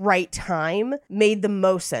place, right time made the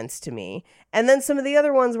most sense to me. And then some of the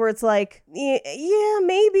other ones where it's like, yeah,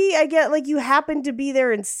 maybe I get like you happen to be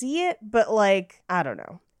there and see it, but like, I don't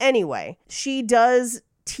know. Anyway, she does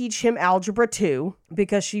teach him algebra too,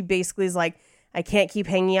 because she basically is like, I can't keep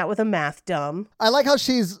hanging out with a math dumb. I like how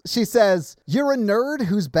she says, you're a nerd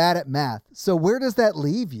who's bad at math. So where does that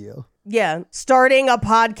leave you? Yeah, starting a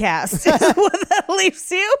podcast is what that leaves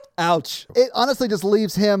you. Ouch. It honestly just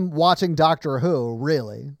leaves him watching Doctor Who,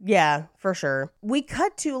 really. Yeah, for sure. We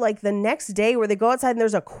cut to like the next day where they go outside and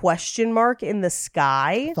there's a question mark in the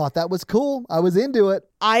sky. Thought that was cool. I was into it.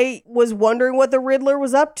 I was wondering what the Riddler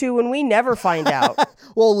was up to and we never find out.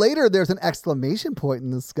 Well, later there's an exclamation point in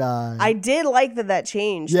the sky. I did like that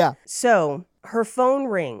changed. Yeah. So her phone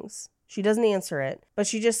rings. She doesn't answer it, but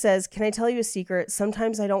she just says, can I tell you a secret?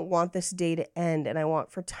 Sometimes I don't want this day to end and I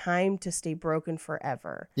want for time to stay broken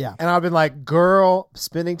forever. Yeah. And I've been like, girl,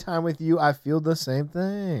 spending time with you, I feel the same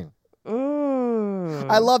thing.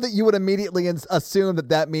 I love that you would immediately assume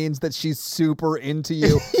that means that she's super into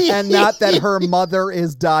you and not that her mother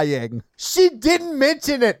is dying. She didn't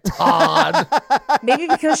mention it, Todd. Maybe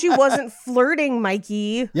because she wasn't flirting,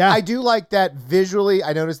 Mikey. Yeah. I do like that visually.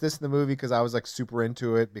 I noticed this in the movie because I was like super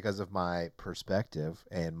into it because of my perspective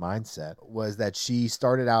and mindset, was that she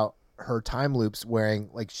started out her time loops wearing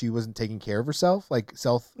like she wasn't taking care of herself, like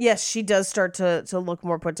self. Yes, she does start to look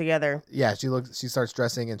more put together. Yeah, she starts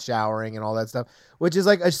dressing and showering and all that stuff, which is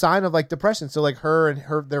like a sign of like depression. So like her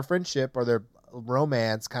and their friendship or their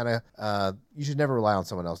romance kind of you should never rely on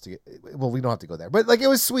someone else to get, well, we don't have to go there, but like it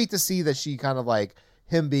was sweet to see that she kind of like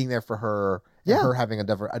him being there for her, and her having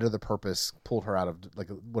another purpose pulled her out of like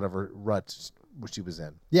whatever rut she was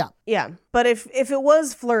in. Yeah. But if it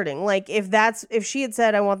was flirting, like if she had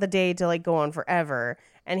said, I want the day to like go on forever,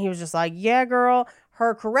 and he was just like, yeah, girl,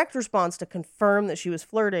 her correct response to confirm that she was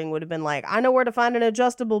flirting would have been like, I know where to find an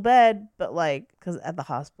adjustable bed, but like, because at the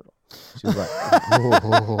hospital. She was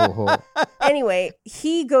like, Anyway,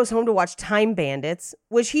 he goes home to watch Time Bandits,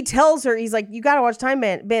 which he tells her, he's like, you got to watch Time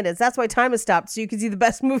Bandits. That's why time has stopped, so you can see the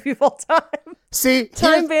best movie of all time. See,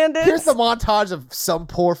 Time Bandits. Here's the montage of some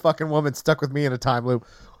poor fucking woman stuck with me in a time loop.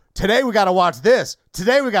 today we got to watch this.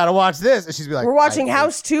 Today we got to watch this. And she's be like, we're watching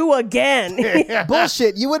House 2 again.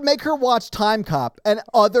 Bullshit. You would make her watch Time Cop and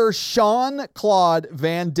other Jean-Claude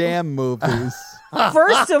Van Damme movies.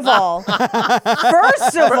 First of all,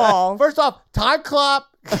 first off, Time Cop.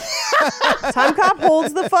 Time Cop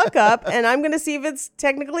holds the fuck up, and I'm going to see if it's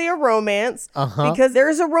technically a romance because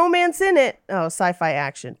there's a romance in it. Oh, sci-fi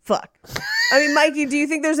action. Fuck. I mean, Mikey, do you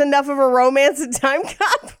think there's enough of a romance in Time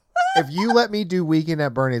Cop? If you let me do Weekend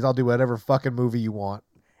at Bernie's, I'll do whatever fucking movie you want.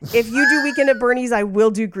 If you do Weekend at Bernie's, I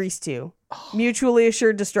will do Grease 2. Mutually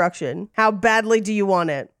assured destruction. How badly do you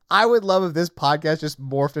want it? I would love if this podcast just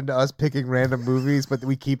morphed into us picking random movies, but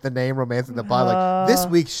we keep the name Romancing the Pod. Like this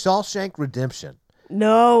week, Shawshank Redemption.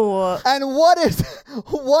 No. And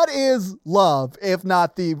what is love if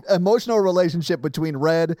not the emotional relationship between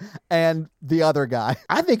Red and the other guy?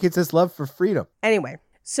 I think it's his love for freedom. Anyway,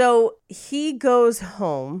 so he goes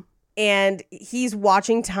home and he's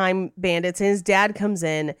watching Time Bandits, and his dad comes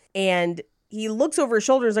in and he looks over his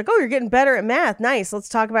shoulder and is like, oh, you're getting better at math. Nice. Let's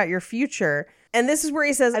talk about your future. And this is where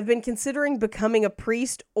he says, I've been considering becoming a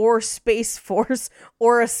priest or Space Force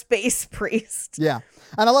or a space priest. Yeah.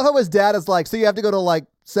 And I love how his dad is like, so you have to go to like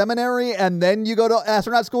seminary and then you go to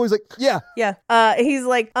astronaut school? He's like, yeah. Yeah. He's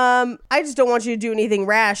like, I just don't want you to do anything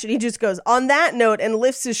rash. And he just goes, on that note, and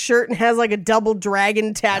lifts his shirt and has like a double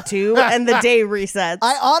dragon tattoo and the day resets.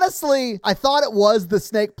 I thought it was the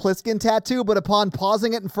Snake Plissken tattoo, but upon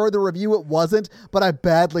pausing it in further review, it wasn't, but I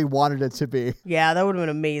badly wanted it to be. Yeah, that would have been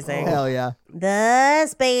amazing. Hell yeah. The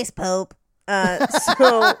Space Pope.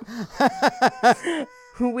 So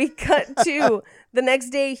we cut to the next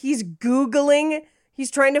day. He's Googling.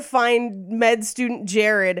 He's trying to find med student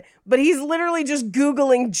Jared, but he's literally just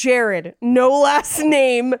Googling Jared. No last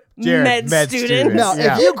name, Jared, med student. No,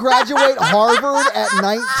 if you graduate Harvard at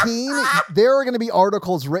 19, there are going to be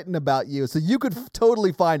articles written about you. So you could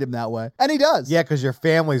totally find him that way. And he does. Yeah, because your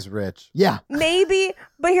family's rich. Yeah. Maybe,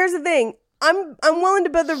 but here's the thing. I'm willing to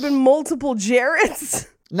bet there have been multiple Jareds.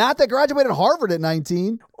 Not that graduated Harvard at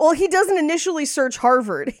 19. Well, he doesn't initially search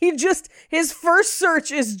Harvard. His first search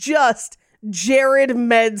is just Jared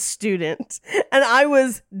med student. And I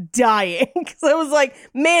was dying because I was like,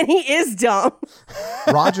 man, he is dumb.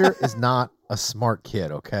 Roger is not a smart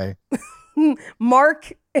kid, okay?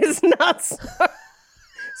 Mark is not smart.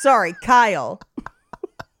 Sorry, Kyle.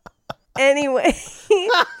 Anyway,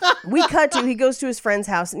 we cut to, he goes to his friend's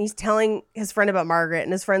house and he's telling his friend about Margaret,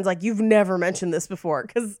 and his friend's like, you've never mentioned this before,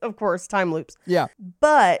 because of course time loops. Yeah.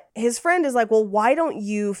 But his friend is like, well, why don't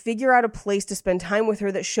you figure out a place to spend time with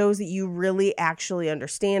her that shows that you really actually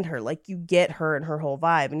understand her, like you get her and her whole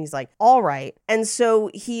vibe. And he's like, all right. And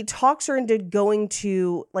so he talks her into going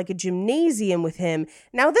to like a gymnasium with him.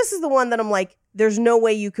 Now this is the one that I'm like, there's no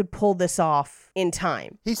way you could pull this off in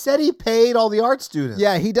time. He said he paid all the art students.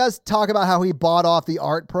 Yeah, he does talk about how he bought off the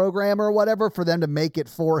art program or whatever for them to make it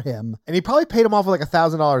for him. And he probably paid them off with like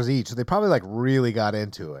 $1,000 each. So they probably like really got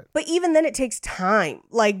into it. But even then it takes time.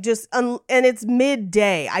 Like just, and it's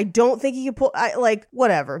midday. I don't think he could pull,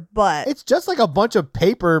 whatever, but. It's just like a bunch of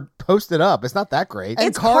paper posted up. It's not that great. And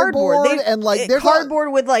it's cardboard. And like there's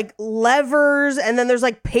cardboard with like levers, and then there's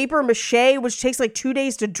like paper mache, which takes like 2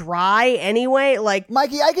 days to dry anyway. Like,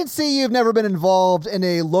 Mikey, I can see you've never been involved in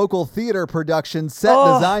a local theater production set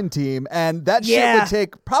design team, and that shit would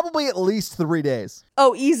take probably at least 3 days.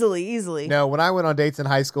 Oh, easily. No, when I went on dates in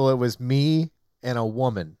high school, it was me and a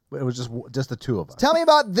woman. It was just the two of us. Tell me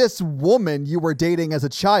about this woman you were dating as a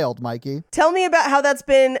child, Mikey. Tell me about how that's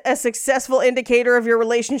been a successful indicator of your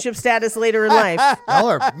relationship status later in life. Y'all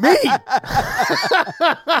are mean.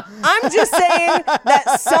 I'm just saying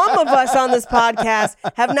that some of us on this podcast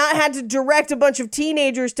have not had to direct a bunch of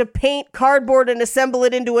teenagers to paint cardboard and assemble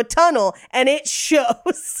it into a tunnel, and it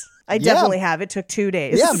shows. I definitely have. It took 2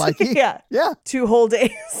 days. Yeah, Mikey. Yeah. 2 whole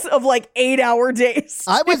days of like 8-hour days.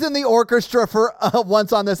 I was in the orchestra for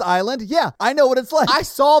once on this island. Yeah, I know what it's like. I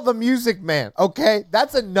saw The Music Man. Okay,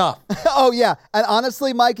 that's enough. Oh, yeah. And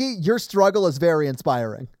honestly, Mikey, your struggle is very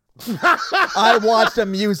inspiring. I watched a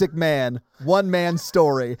Music Man, one man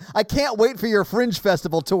story. I can't wait for your Fringe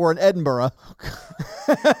Festival tour in Edinburgh.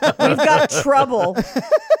 We've got Trouble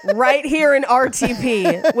right here in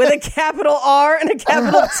RTP with a capital R and a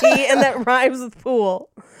capital T, and that rhymes with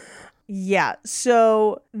pool. Yeah,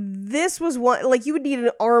 so this was one, like you would need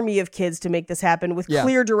an army of kids to make this happen with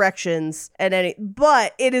clear directions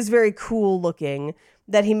but it is very cool looking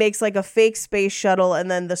that he makes like a fake space shuttle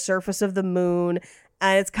and then the surface of the moon.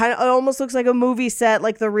 And it almost looks like a movie set,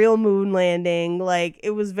 like the real moon landing. Like, it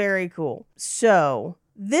was very cool. So,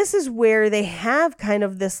 this is where they have kind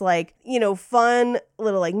of this like, fun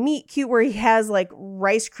little like meet cute where he has like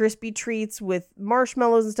Rice Krispie treats with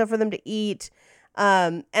marshmallows and stuff for them to eat.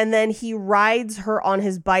 And then he rides her on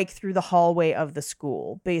his bike through the hallway of the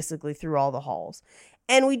school, basically through all the halls.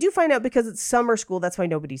 And we do find out because it's summer school, that's why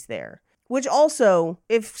nobody's there. Which also,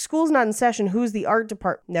 if school's not in session, who's the art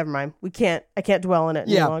department? Never mind. I can't dwell on it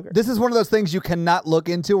any longer. This is one of those things you cannot look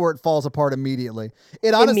into or it falls apart immediately.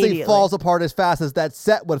 It honestly falls apart as fast as that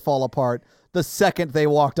set would fall apart the second they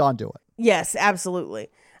walked onto it. Yes, absolutely.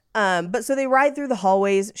 But so they ride through the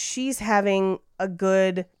hallways. She's having a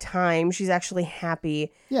good time. She's actually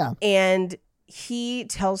happy. Yeah. And he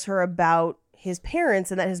tells her about his parents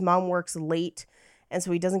and that his mom works late. And so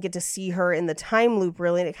he doesn't get to see her in the time loop,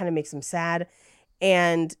 really, and it kind of makes him sad.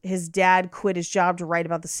 And his dad quit his job to write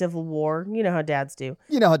about the Civil War. You know how dads do.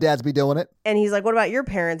 You know how dads be doing it. And he's like, what about your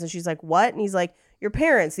parents? And she's like, what? And he's like, your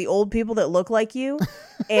parents, the old people that look like you.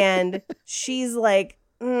 And she's like,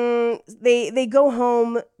 they go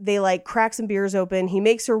home. They like crack some beers open. He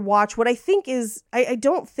makes her watch what I think is, I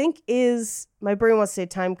don't think is, my brain wants to say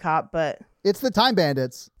Time Cop, but. It's the Time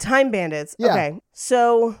Bandits. Time Bandits. Yeah. Okay.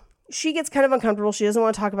 So she gets kind of uncomfortable. She doesn't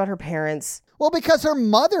want to talk about her parents. Well, because her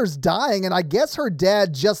mother's dying, and I guess her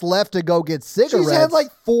dad just left to go get cigarettes. She's had like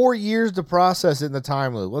 4 years to process it in the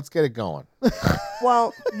time loop. Let's get it going.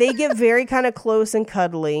 Well, they get very kind of close and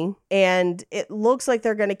cuddly, and it looks like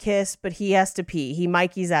they're going to kiss, but he has to pee.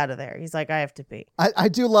 Mikey's out of there. He's like, I have to pee. I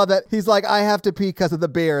do love that. He's like, I have to pee because of the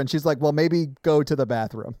beer. And she's like, well, maybe go to the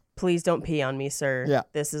bathroom. Please don't pee on me, sir. Yeah.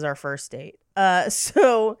 This is our first date.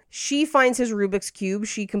 So she finds his Rubik's Cube.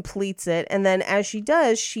 She completes it. And then as she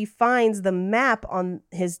does, she finds the map on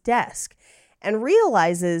his desk and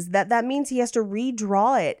realizes that means he has to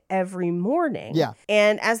redraw it every morning. Yeah.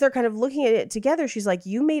 And as they're kind of looking at it together, she's like,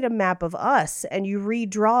 you made a map of us and you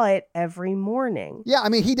redraw it every morning. Yeah. I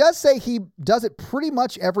mean, he does say he does it pretty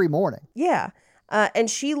much every morning. Yeah. And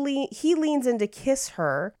he leans in to kiss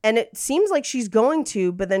her, and it seems like she's going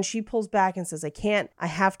to, but then she pulls back and says, I can't, I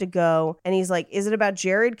have to go. And he's like, is it about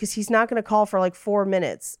Jared? Because he's not going to call for like 4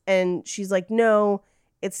 minutes. And she's like, no,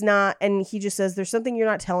 it's not. And he just says, there's something you're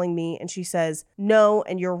not telling me. And she says, no,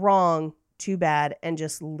 and you're wrong. Too bad. And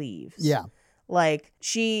just leaves. Yeah. Like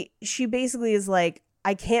she basically is like,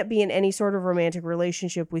 I can't be in any sort of romantic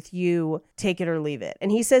relationship with you. Take it or leave it. And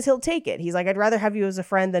he says he'll take it. He's like, I'd rather have you as a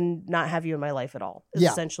friend than not have you in my life at all. Is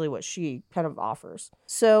essentially what she kind of offers.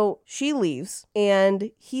 So she leaves and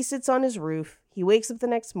he sits on his roof. He wakes up the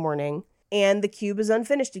next morning and the cube is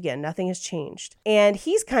unfinished again. Nothing has changed. And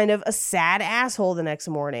he's kind of a sad asshole the next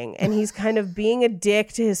morning. And he's kind of being a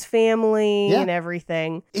dick to his family and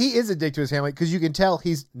everything. He is a dick to his family because you can tell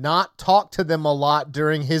he's not talked to them a lot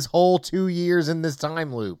during his whole 2 years in this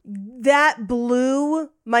time loop. That blew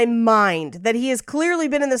my mind that he has clearly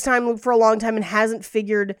been in this time loop for a long time and hasn't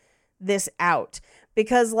figured this out.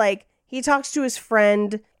 Because like, he talks to his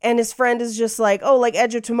friend and his friend is just like, oh, like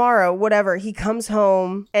Edge of Tomorrow, whatever. He comes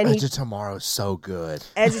home and Edge of Tomorrow is so good.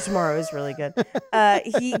 Edge of Tomorrow is really good.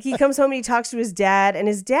 He comes home and he talks to his dad, and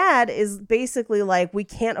his dad is basically like, we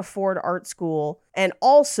can't afford art school. And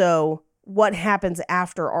also what happens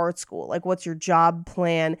after art school? Like, what's your job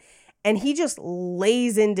plan? And he just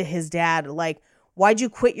lays into his dad like, why'd you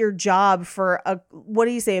quit your job for a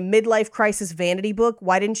midlife crisis vanity book?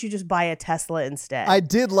 Why didn't you just buy a Tesla instead? I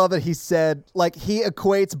did love that he said, like, he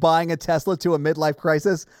equates buying a Tesla to a midlife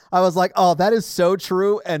crisis. I was like, oh, that is so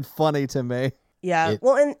true and funny to me. Yeah. It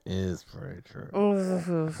and is very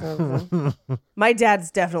true. My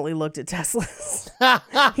dad's definitely looked at Teslas.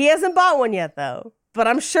 He hasn't bought one yet, though. But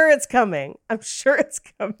I'm sure it's coming. I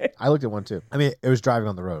looked at one too. I mean, it was driving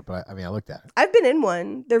on the road, but I looked at it. I've been in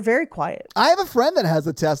one. They're very quiet. I have a friend that has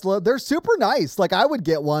a Tesla. They're super nice. Like, I would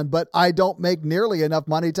get one, but I don't make nearly enough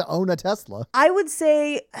money to own a Tesla. I would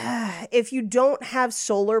say if you don't have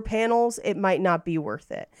solar panels, it might not be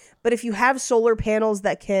worth it. But if you have solar panels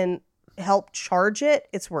that can help charge it,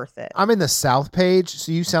 it's worth it. I'm in the South page,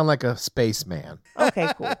 so you sound like a spaceman.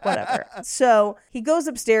 Okay, cool, whatever. So he goes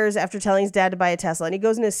upstairs after telling his dad to buy a Tesla, and he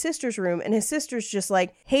goes in his sister's room, and his sister's just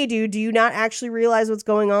like, hey dude, do you not actually realize what's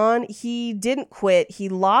going on? He didn't quit. He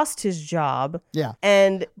lost his job. Yeah.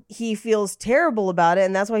 And he feels terrible about it,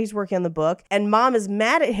 and that's why he's working on the book. And mom is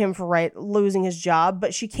mad at him for losing his job,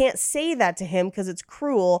 but she can't say that to him because it's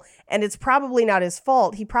cruel, and it's probably not his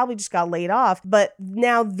fault. He probably just got laid off, but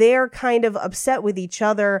now they're kind of upset with each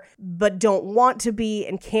other, but don't want to be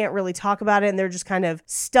and can't really talk about it, and they're just kind of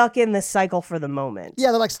stuck in this cycle for the moment.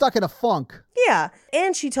 Yeah, they're like stuck in a funk. Yeah.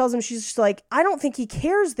 And she tells him, she's just like, I don't think he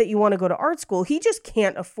cares that you want to go to art school. He just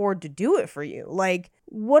can't afford to do it for you. Like,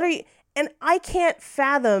 what are you... And I can't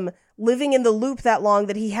fathom living in the loop that long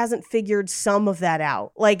that he hasn't figured some of that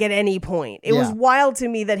out, like at any point. It was wild to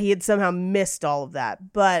me that he had somehow missed all of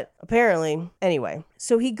that. But apparently, anyway.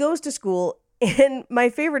 So he goes to school, and my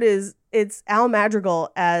favorite is it's Al Madrigal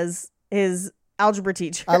as his algebra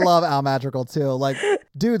teacher. I love Al Madrigal too. Like,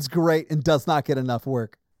 dude's great and does not get enough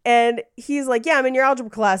work. And he's like, yeah, I'm in your algebra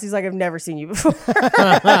class. He's like, I've never seen you before. He's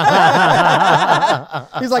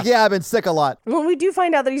like, yeah, I've been sick a lot. Well, we do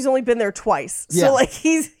find out that he's only been there twice. Yeah. So like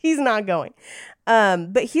he's not going.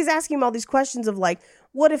 But he's asking him all these questions of like,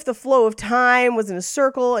 what if the flow of time was in a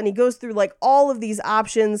circle? And he goes through like all of these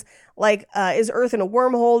options. Like, is Earth in a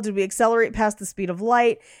wormhole? Did we accelerate past the speed of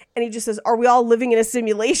light? And he just says, are we all living in a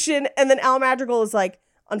simulation? And then Al Madrigal is like,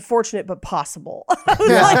 unfortunate but possible.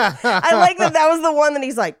 I like that was the one that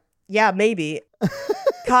he's like, yeah, maybe.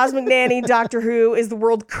 Cosmic Nanny, Doctor Who, is the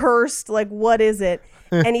world cursed? Like, what is it?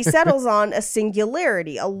 And he settles on a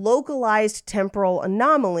singularity, a localized temporal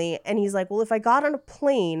anomaly. And he's like, well, if I got on a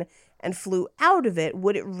plane and flew out of it,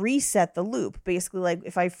 would it reset the loop? Basically, like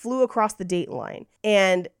if I flew across the date line.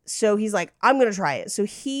 And so he's like, I'm going to try it. So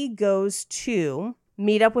he goes to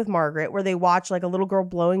meet up with Margaret, where they watch like a little girl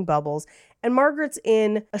blowing bubbles. And Margaret's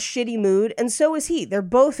in a shitty mood, and so is he. They're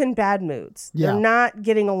both in bad moods. Yeah. They're not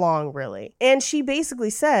getting along, really. And she basically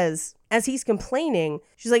says, as he's complaining,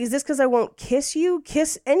 she's like, is this because I won't kiss you?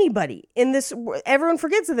 Kiss anybody. In this, everyone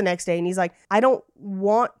forgets it the next day. And he's like, I don't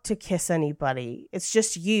want to kiss anybody. It's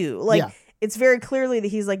just you. Like, it's very clearly that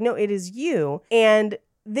he's like, no, it is you. And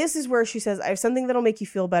this is where she says, I have something that'll make you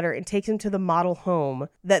feel better, and takes him to the model home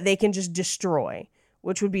that they can just destroy,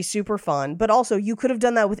 which would be super fun. But also, you could have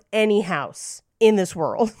done that with any house in this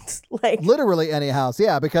world. Like literally any house.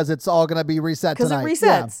 Yeah, because it's all going to be reset tonight. Because it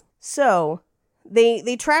resets. Yeah. So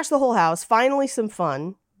they trash the whole house. Finally, some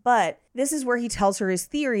fun. But this is where he tells her his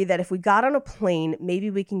theory that if we got on a plane, maybe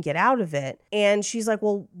we can get out of it. And she's like,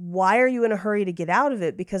 well, why are you in a hurry to get out of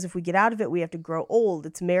it? Because if we get out of it, we have to grow old.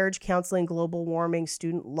 It's marriage, counseling, global warming,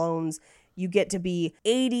 student loans. You get to be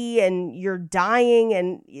 80 and you're dying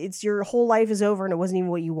and it's your whole life is over and it wasn't even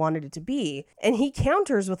what you wanted it to be. And he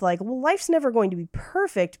counters with like, well, life's never going to be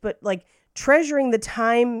perfect, but like treasuring the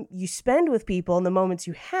time you spend with people and the moments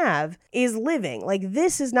you have is living. Like,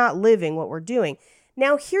 this is not living what we're doing.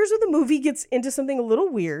 Now, here's where the movie gets into something a little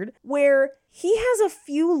weird, where he has a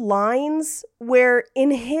few lines where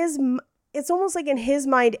it's almost like in his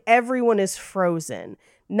mind, everyone is frozen.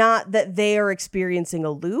 Not that they are experiencing a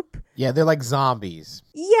loop. Yeah, they're like zombies.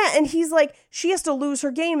 Yeah, and he's like, she has to lose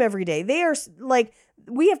her game every day. They are like,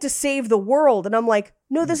 we have to save the world. And I'm like,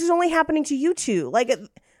 no, this is only happening to you two. Like,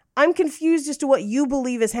 I'm confused as to what you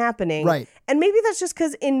believe is happening. Right. And maybe that's just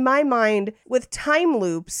because in my mind, with time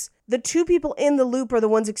loops, the two people in the loop are the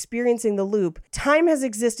ones experiencing the loop. Time has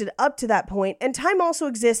existed up to that point, and time also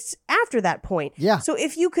exists after that point. Yeah. So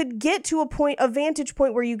if you could get to a vantage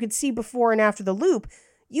point where you could see before and after the loop,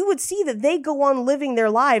 you would see that they go on living their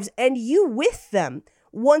lives and you with them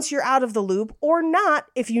once you're out of the loop, or not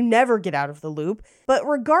if you never get out of the loop. But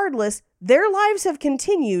regardless, their lives have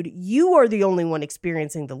continued. You are the only one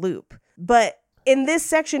experiencing the loop. But in this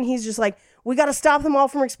section, he's just like, we got to stop them all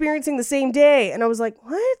from experiencing the same day. And I was like,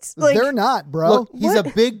 what? Like, they're not, bro. Look, he's a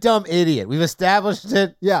big dumb idiot. We've established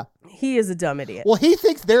it. Yeah. He is a dumb idiot. Well, he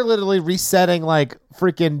thinks they're literally resetting like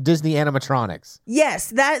freaking Disney animatronics.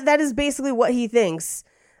 Yes, that is basically what he thinks.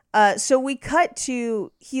 So we cut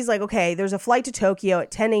to, he's like, okay, there's a flight to Tokyo at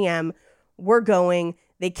 10 a.m. We're going.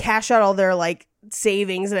 They cash out all their like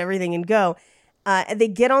savings and everything and go. And they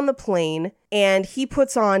get on the plane and he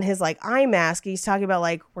puts on his like eye mask. He's talking about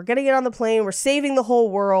like, we're going to get on the plane. We're saving the whole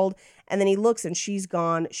world. And then he looks and she's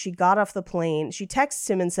gone. She got off the plane. She texts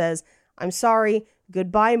him and says, I'm sorry.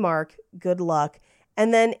 Goodbye, Mark. Good luck.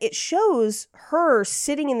 And then it shows her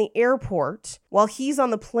sitting in the airport while he's on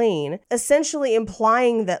the plane, essentially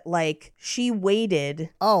implying that like she waited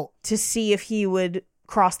to see if he would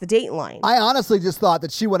cross the date line. I honestly just thought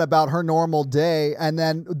that she went about her normal day and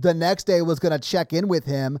then the next day was going to check in with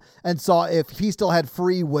him and saw if he still had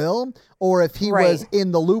free will or if he was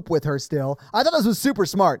in the loop with her still. I thought this was super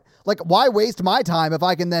smart. Like, why waste my time if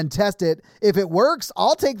I can then test it? If it works,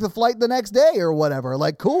 I'll take the flight the next day or whatever.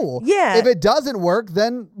 Like, cool. Yeah. If it doesn't work,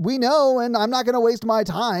 then we know and I'm not going to waste my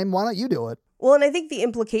time. Why don't you do it? Well, and I think the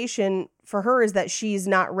implication for her is that she's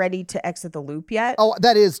not ready to exit the loop yet. Oh,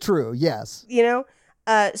 that is true. Yes. You know?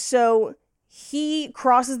 So he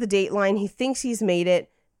crosses the date line. He thinks he's made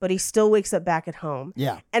it, but he still wakes up back at home.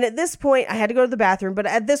 Yeah. And at this point, I had to go to the bathroom, but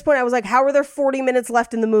at this point I was like, how are there 40 minutes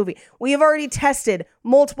left in the movie? We have already tested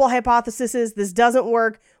multiple hypotheses. This doesn't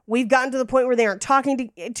work. We've gotten to the point where they aren't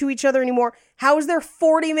talking to each other anymore. How is there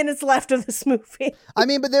 40 minutes left of this movie? I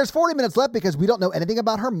mean, but there's 40 minutes left because we don't know anything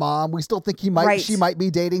about her mom. We still think she might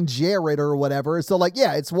be dating Jared or whatever. So like,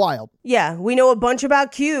 yeah, it's wild. Yeah, we know a bunch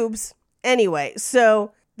about cubes. Anyway,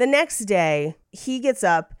 so the next day he gets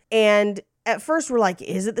up and at first we're like,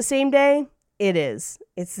 is it the same day? It is.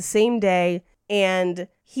 It's the same day. And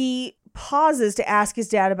he pauses to ask his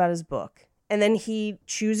dad about his book. And then he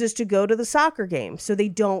chooses to go to the soccer game so they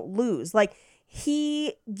don't lose. Like,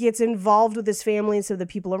 he gets involved with his family and some of the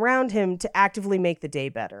people around him to actively make the day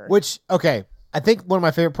better. Which, okay, I think one of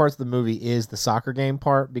my favorite parts of the movie is the soccer game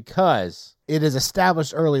part because it is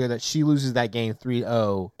established earlier that she loses that game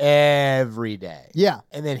 3-0 every day. Yeah.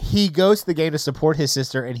 And then he goes to the game to support his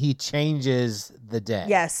sister and he changes the day.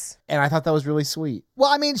 Yes. And I thought that was really sweet. Well,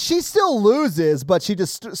 I mean, she still loses, but she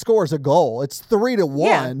just scores a goal. It's 3-1,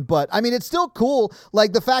 Yeah. but I mean, it's still cool.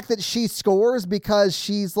 Like the fact that she scores because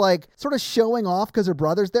she's like sort of showing off because her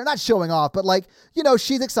brother's there. Not showing off, but like, you know,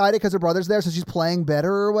 she's excited because her brother's there, so she's playing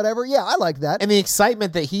better or whatever. Yeah, I like that. And the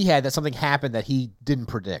excitement that he had that something happened that he didn't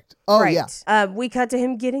predict. Oh, right. yeah. We cut to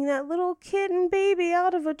him getting that little kitten baby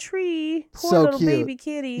out of a tree. Poor So little cute. baby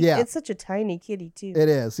kitty. Yeah. It's such a tiny kitty, too. It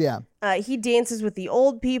is, yeah. He dances with the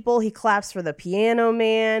old people. He claps for the piano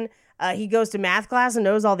man. He goes to math class and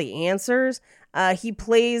knows all the answers. He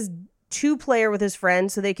plays 2-player with his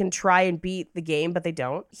friends so they can try and beat the game, but they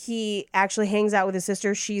don't. He actually hangs out with his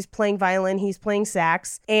sister. She's playing violin. He's playing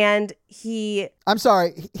sax. And he... I'm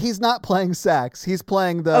sorry. He's not playing sax. He's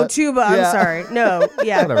playing the... Oh, tuba. Yeah. I'm sorry. No.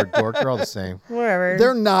 Yeah. Whatever, dork. They're all the same. Whatever.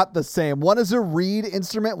 They're not the same. One is a reed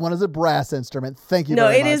instrument. One is a brass instrument. Thank you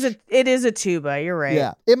very much. it is a tuba. You're right.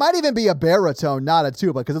 Yeah. It might even be a baritone, not a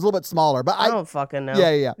tuba, because it's a little bit smaller. But I don't fucking know.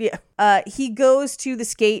 Yeah. He goes to the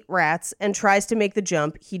skate rats and tries to make the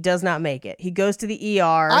jump. He does not make it. He goes to the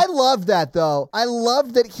ER. I love that, though. I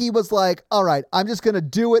love that he was like, all right, I'm just going to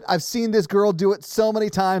do it. I've seen this girl do it so many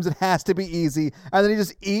times. It has to be easy. And then he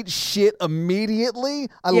just eats shit immediately.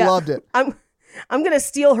 I loved it. I'm going to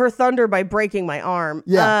steal her thunder by breaking my arm.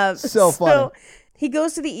 Yeah, so funny. He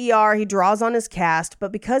goes to the ER. He draws on his cast.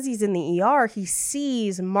 But because he's in the ER, he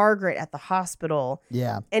sees Margaret at the hospital.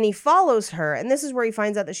 Yeah. And he follows her. And this is where he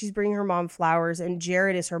finds out that she's bringing her mom flowers. And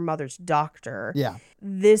Jared is her mother's doctor. Yeah.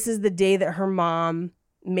 This is the day that her mom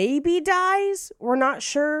maybe dies. We're not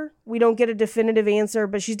sure. We don't get a definitive answer,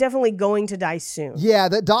 but she's definitely going to die soon. Yeah,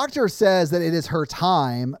 the doctor says that it is her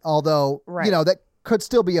time, although, you know, that could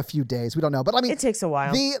still be a few days. We don't know. But I mean, it takes a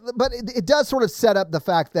while. But it does sort of set up the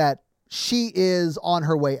fact that she is on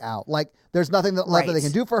her way out. Like, there's nothing left that they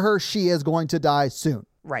can do for her. She is going to die soon.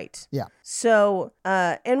 Right. Yeah. So,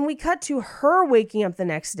 and we cut to her waking up the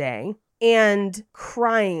next day and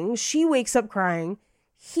crying. She wakes up crying.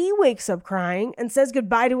 He wakes up crying and says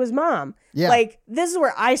goodbye to his mom. Yeah. Like, this is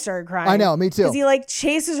where I started crying. I know, me too. Because he, like,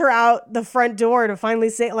 chases her out the front door to finally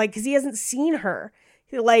say, like, because he hasn't seen her.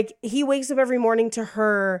 He wakes up every morning to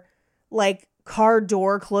her, like, car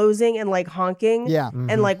door closing and, like, honking. Yeah.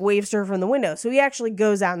 And, like, waves to her from the window. So he actually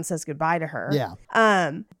goes out and says goodbye to her.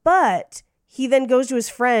 Yeah. But he then goes to his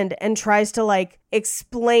friend and tries to, like,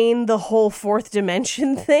 explain the whole fourth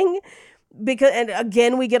dimension thing. And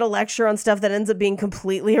again, we get a lecture on stuff that ends up being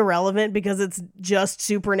completely irrelevant because it's just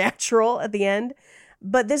supernatural at the end.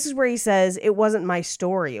 But this is where he says, it wasn't my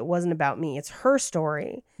story. It wasn't about me. It's her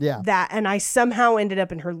story. Yeah. And I somehow ended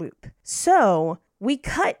up in her loop. So we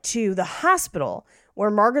cut to the hospital where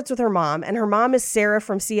Margaret's with her mom, and her mom is Sarah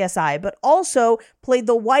from CSI, but also played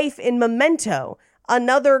the wife in Memento,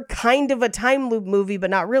 another kind of a time loop movie, but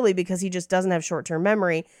not really because he just doesn't have short-term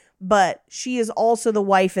memory. But she is also the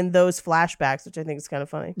wife in those flashbacks, which I think is kind of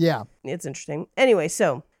funny. Yeah. It's interesting. Anyway,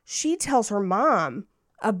 so she tells her mom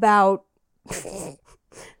about...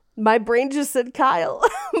 My brain just said Kyle.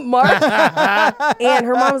 Mark. And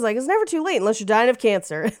her mom was like, it's never too late unless you're dying of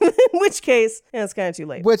cancer. In which case, yeah, it's kind of too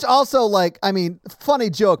late. Which also, like, I mean, funny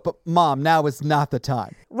joke, but Mom, now is not the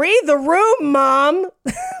time. Read the room, Mom.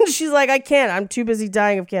 She's like, I can't. I'm too busy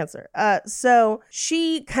dying of cancer. So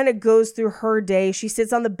she kind of goes through her day. She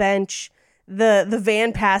sits on the bench. The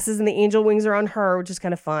van passes and the angel wings are on her, which is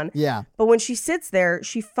kind of fun. Yeah. But when she sits there,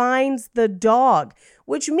 she finds the dog,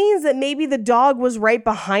 which means that maybe the dog was right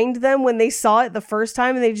behind them when they saw it the first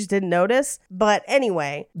time and they just didn't notice. But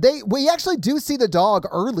anyway. We actually do see the dog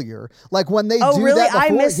earlier. Like when they do really? that before. I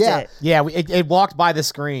missed it. Yeah, it walked by the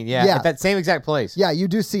screen. Yeah, at that same exact place. Yeah, you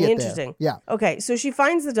do see it Interesting. there. Yeah. Okay, so she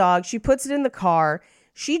finds the dog. She puts it in the car.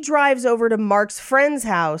 She drives over to Mark's friend's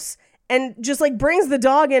house and just like brings the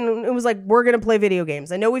dog in and was like, we're going to play video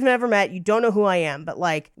games. I know we've never met. You don't know who I am, but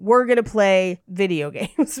like, we're going to play video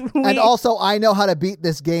games. And also, I know how to beat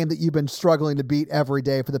this game that you've been struggling to beat every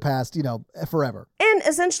day for the past, forever. And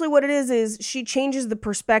essentially what it is she changes the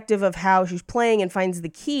perspective of how she's playing and finds the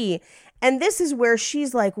key. And this is where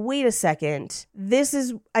she's like, wait a second.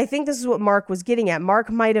 I think this is what Mark was getting at.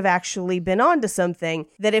 Mark might have actually been onto something,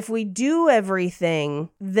 that if we do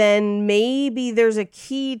everything, then maybe there's a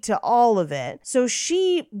key to all of it. So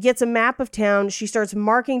she gets a map of town. She starts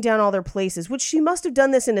marking down all their places, which she must have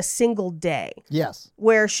done this in a single day. Yes.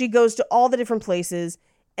 Where she goes to all the different places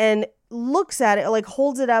and looks at it, like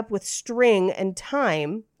holds it up with string and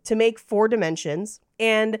time to make 4 dimensions,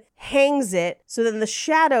 and hangs it so that the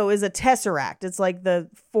shadow is a tesseract. It's like the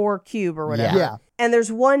 4 cube or whatever. Yeah. And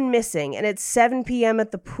there's one missing, and it's 7 p.m. at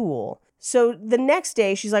the pool. So the next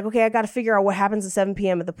day, she's like, okay, I got to figure out what happens at 7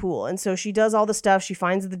 p.m. at the pool. And so she does all the stuff. She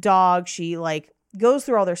finds the dog. She like goes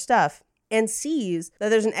through all their stuff and sees that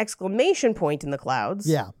there's an exclamation point in the clouds.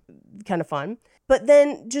 Yeah. Kind of fun. But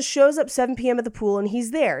then just shows up 7 p.m. at the pool, and he's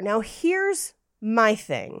there. Now, here's my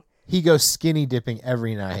thing. He goes skinny dipping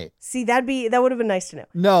every night. See, that would have been nice to know.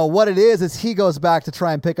 No, what it is he goes back to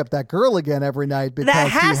try and pick up that girl again every night because that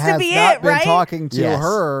has he has to be not it, been right? talking to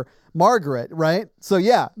her, Margaret, right? So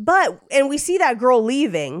yeah. And we see that girl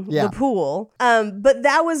leaving the pool. But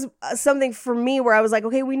that was something for me where I was like,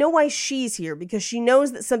 okay, we know why she's here, because she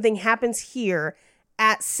knows that something happens here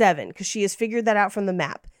at 7, because she has figured that out from the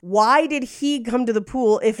map. Why did he come to the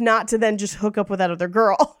pool if not to then just hook up with that other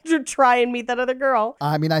girl, to try and meet that other girl?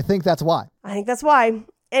 I mean, I think that's why.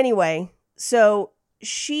 Anyway, so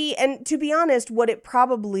and to be honest, what it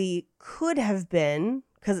probably could have been,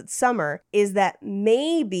 because it's summer, is that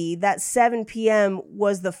maybe that 7 p.m.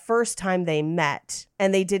 was the first time they met,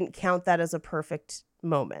 and they didn't count that as a perfect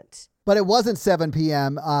moment. But it wasn't 7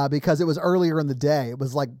 p.m. Because it was earlier in the day. It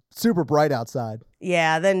was like super bright outside.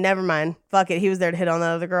 Yeah, then never mind. Fuck it. He was there to hit on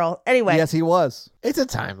that other girl. Anyway. Yes, he was. It's a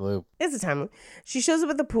time loop. She shows up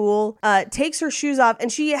at the pool, takes her shoes off,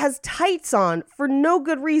 and she has tights on for no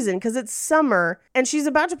good reason because it's summer, and she's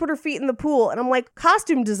about to put her feet in the pool. And I'm like,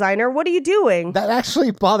 costume designer, what are you doing? That actually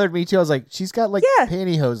bothered me too. I was like, she's got like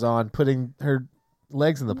pantyhose on, putting her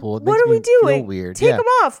legs in the pool. What are we doing? Feel weird. Take them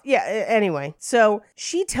off. Yeah. Anyway, so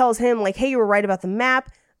she tells him like, hey, you were right about the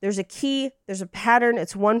map. There's a key. There's a pattern.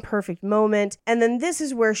 It's one perfect moment. And then this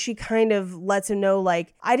is where she kind of lets him know,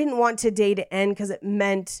 like, I didn't want today to end because it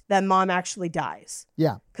meant that mom actually dies.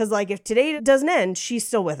 Yeah. Because like if today doesn't end, she's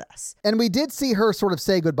still with us. And we did see her sort of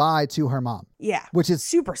say goodbye to her mom. Yeah. Which is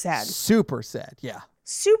super sad. Super sad. Yeah.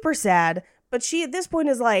 Super sad. But she at this point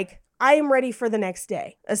is like, I am ready for the next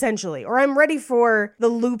day, essentially. Or I'm ready for the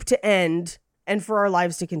loop to end and for our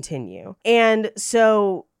lives to continue. And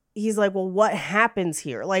so he's like, well, what happens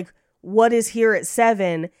here? Like, what is here at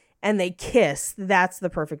 7? And they kiss. That's the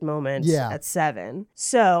perfect moment at 7.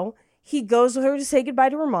 So he goes with her to say goodbye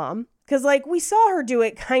to her mom. Because, like, we saw her do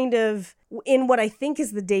it kind of in what I think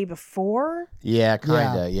is the day before. Yeah,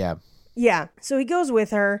 kind of, yeah. Yeah. So he goes with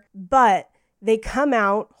her, but they come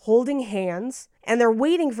out holding hands. And they're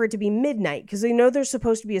waiting for it to be midnight because they know there's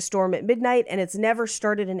supposed to be a storm at midnight, and it's never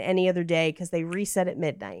started in any other day because they reset at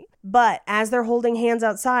midnight. But as they're holding hands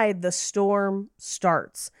outside, the storm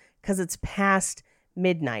starts because it's past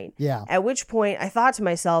midnight. Yeah. At which point I thought to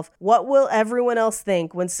myself, what will everyone else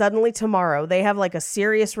think when suddenly tomorrow they have like a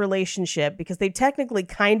serious relationship, because they've technically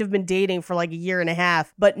kind of been dating for like a year and a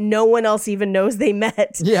half, but no one else even knows they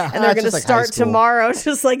met. Yeah. And they're going to start tomorrow,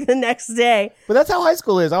 just like the next day. But that's how high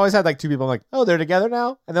school is. I always had like 2 people. I'm like, oh, they're together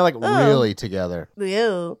now? And they're like really together.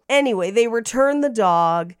 Ew. Anyway, they return the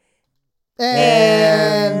dog.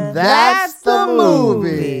 And that's the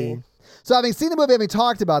movie. So having seen the movie, having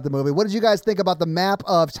talked about the movie, what did you guys think about the map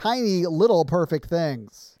of tiny little perfect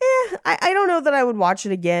things? I don't know that I would watch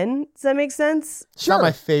it again. Does that make sense? It's not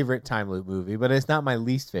my favorite time loop movie, but it's not my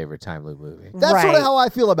least favorite time loop movie. That's sort of how I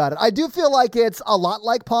feel about it. I do feel like it's a lot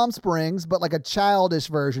like Palm Springs, but like a childish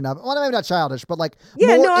version of it. Well, maybe not childish, but like more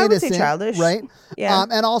innocent, I would say childish. Right? Yeah.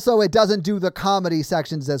 And also it doesn't do the comedy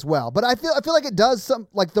sections as well. But I feel like it does some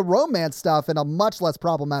like the romance stuff in a much less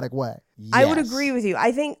problematic way. Yes. I would agree with you.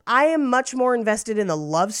 I think I am much more invested in the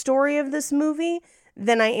love story of this movie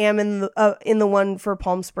than I am in the one for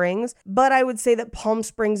Palm Springs. But I would say that Palm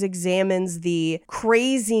Springs examines the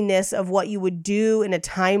craziness of what you would do in a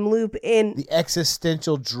time loop in the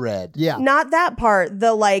existential dread. Yeah. Not that part.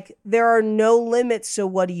 The like, there are no limits, so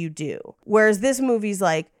what do you do? Whereas this movie's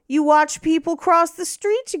like, you watch people cross the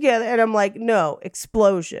street together. And I'm like, no,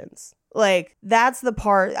 explosions. Like, that's the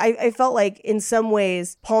part. I felt like in some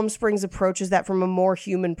ways, Palm Springs approaches that from a more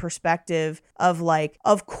human perspective of like,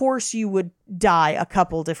 of course you would die a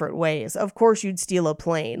couple different ways. Of course you'd steal a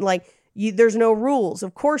plane. Like, there's no rules.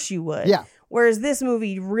 Of course you would. Yeah. Whereas this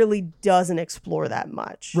movie really doesn't explore that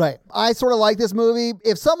much. Right. I sort of like this movie.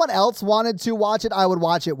 If someone else wanted to watch it, I would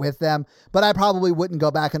watch it with them, but I probably wouldn't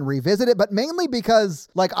go back and revisit it. But mainly because,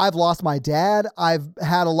 like, I've lost my dad. I've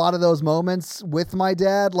had a lot of those moments with my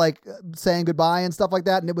dad, like saying goodbye and stuff like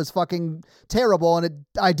that. And it was fucking terrible. And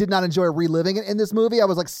I did not enjoy reliving it in this movie. I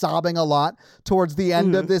was like sobbing a lot towards the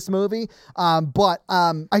end of this movie. But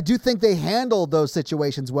I do think they handled those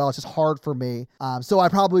situations well. It's just hard for me. So I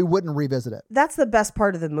probably wouldn't revisit it. That's the best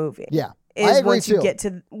part of the movie. Yeah. Is I agree once you too. get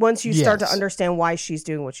to once you start to Yes. understand why she's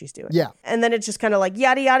doing what she's doing. Yeah. And then it's just kind of like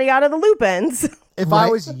yada yada yada the loop ends. If I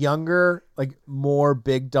was younger, like more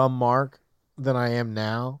big dumb Mark than I am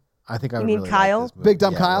now, I think I would mean really Kyle? like this movie. Big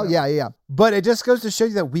Dumb Kyle? whatever. Yeah. But it just goes to show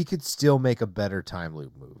you that we could still make a better time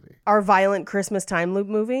loop movie. Our violent Christmas time loop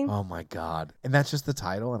movie. Oh my God. And that's just the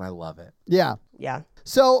title, and I love it. Yeah. Yeah.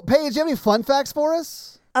 So, Paige, do you have any fun facts for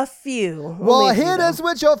us? A few. Well, Only a few, hit though. us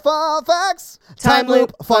with your fun facts. Time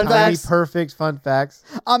loop, fun Tiny, facts. perfect, fun facts.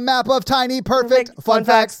 A map of tiny, perfect, fun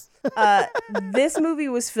facts. This movie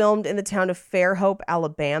was filmed in the town of Fairhope,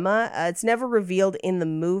 Alabama. It's never revealed in the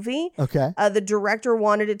movie. Okay. The director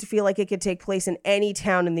wanted it to feel like it could take place in any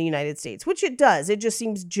town in the United States, which it does. It just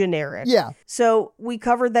seems generic. Yeah. So we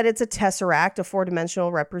covered that it's a tesseract, a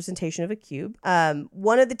four-dimensional representation of a cube.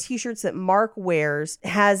 One of the t-shirts that Mark wears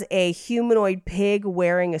has a humanoid pig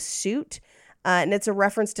wearing a suit. And it's a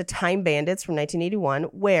reference to Time Bandits from 1981,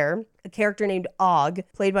 where a character named Og,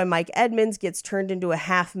 played by Mike Edmonds, gets turned into a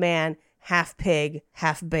half man, half pig,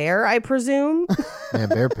 half bear, I presume. Man,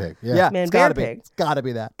 bear pig. Yeah. Yeah, Man, it's gotta bear be. pig. It's gotta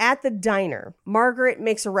be that. At the diner, Margaret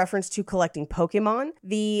makes a reference to collecting Pokemon.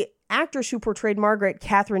 The actress who portrayed Margaret,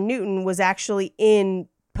 Catherine Newton, was actually in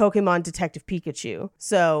Pokemon Detective Pikachu.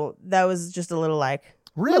 So that was just a little like,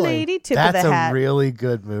 Really? lady tip That's of the a hat. really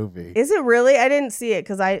good movie. Is it really? I didn't see it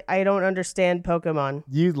because I don't understand Pokemon.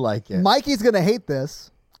 You'd like it. Mikey's gonna hate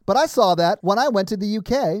this, but I saw that when I went to the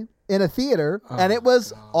UK in a theater, and it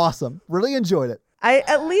was awesome. Really enjoyed it.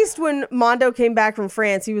 At least when Mondo came back from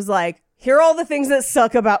France, he was like, here are all the things that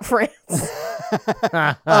suck about France.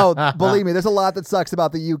 Oh, believe me, there's a lot that sucks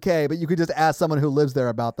about the UK, but you could just ask someone who lives there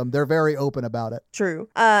about them. They're very open about it. True.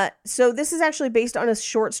 So this is actually based on a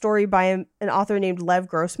short story by an author named Lev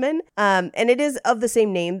Grossman. And it is of the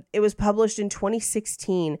same name. It was published in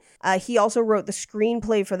 2016. He also wrote the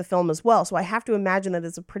screenplay for the film as well. So I have to imagine that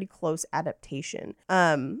it's a pretty close adaptation.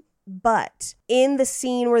 But in the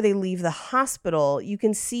scene where they leave the hospital, you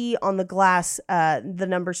can see on the glass the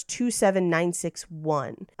numbers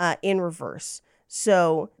 27961 in reverse.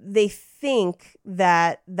 So they think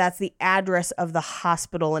that that's the address of the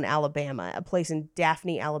hospital in Alabama, a place in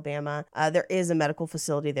Daphne, Alabama. There is a medical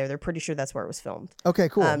facility there. They're pretty sure that's where it was filmed. Okay,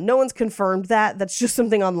 cool. No one's confirmed that. That's just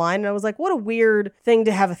something online. And I was like, what a weird thing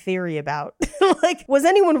to have a theory about. Like, was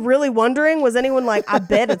anyone really wondering? Was anyone like, I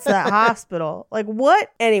bet it's that hospital? Like,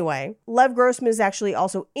 what? Anyway, Lev Grossman is actually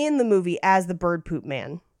also in the movie as the bird poop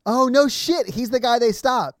man. Oh, no shit. He's the guy they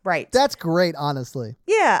stopped. Right. That's great, honestly.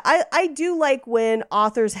 Yeah, I do like when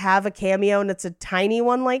authors have a cameo and it's a tiny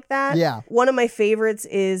one like that. Yeah. One of my favorites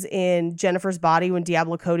is in Jennifer's Body when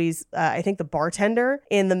Diablo Cody's, I think, the bartender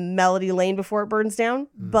in the Melody Lane before it burns down.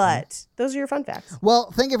 But those are your fun facts.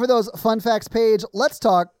 Well, thank you for those fun facts, Paige. Let's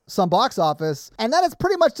talk some box office. And that is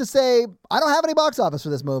pretty much to say, I don't have any box office for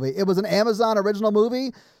this movie. It was an Amazon original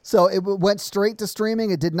movie, so it went straight to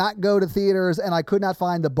streaming. It did not go to theaters, and I could not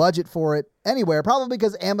find the budget for it anywhere, probably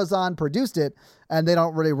because Amazon produced it and they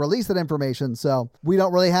don't really release that information. So we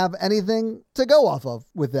don't really have anything to go off of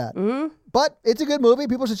with that. But it's a good movie.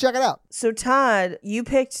 People should check it out. So, Todd, you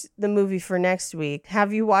picked the movie for next week.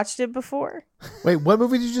 Have you watched it before? Wait, what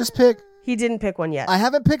movie did you just pick? He didn't pick one yet. I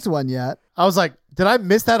haven't picked one yet. I was like, did I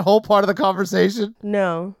miss that whole part of the conversation?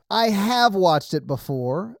 No. I have watched it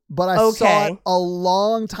before, but I saw it a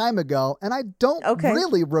long time ago, and I don't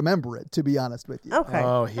really remember it, to be honest with you. Okay.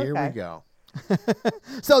 Oh, here we go.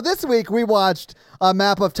 So this week we watched a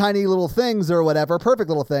map of tiny little things or whatever, perfect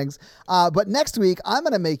little things. But next week I'm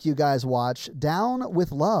going to make you guys watch Down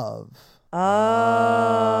with Love.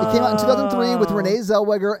 Oh. It came out in 2003 with Renee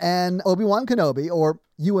Zellweger and Obi-Wan Kenobi, or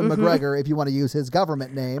Ewan McGregor if you want to use his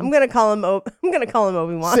government name. I'm gonna call him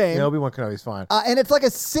Obi-Wan. Same. Yeah, Obi-Wan Kenobi's fine. And it's like a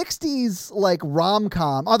 60s like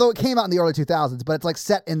rom-com, although it came out in the early 2000s, but it's like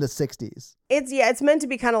set in the 60s. It's meant to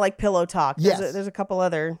be kind of like Pillow Talk. Yes. There's a couple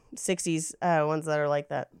other 60s ones that are like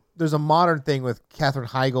that. There's a modern thing with Katherine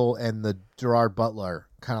Heigl and the Gerard Butler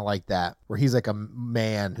kind of like that, where he's like a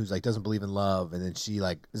man who's like doesn't believe in love, and then she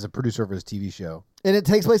like is a producer of his TV show. And it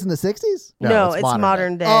takes place in the 60s? No, it's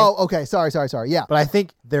modern day. Oh, okay. Sorry. Yeah. But I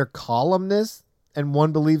think they're columnists, and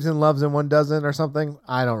one believes in loves and one doesn't or something.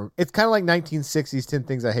 I don't. It's kind of like 1960s 10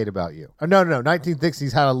 Things I Hate About You. Oh, no.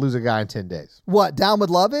 1960s How to Lose a Guy in 10 Days. What, Down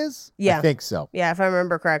with Love is? Yeah. I think so. Yeah, if I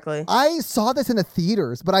remember correctly. I saw this in the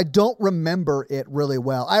theaters, but I don't remember it really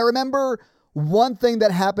well. I remember one thing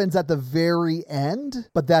that happens at the very end,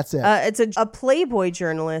 but that's it. It's a Playboy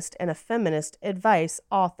journalist and a feminist advice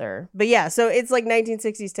author. But yeah, so it's like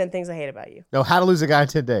 1960s 10 Things I Hate About You. No, How to Lose a Guy in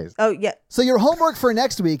 10 Days. Oh, yeah. So your homework for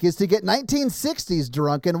next week is to get 1960s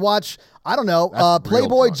drunk and watch, I don't know, That's a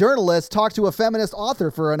Playboy real journalist talk to a feminist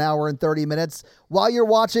author for an hour and 30 minutes while you're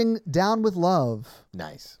watching Down with Love.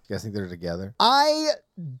 Nice. You guys think they're together? I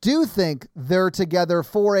do think they're together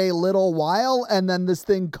for a little while, and then this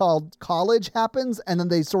thing called college happens, and then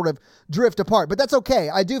they sort of drift apart. But that's okay.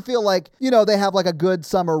 I do feel like, they have like a good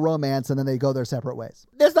summer romance, and then they go their separate ways.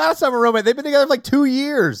 There's not a summer romance. They've been together for like 2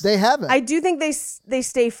 years. They haven't. I do think they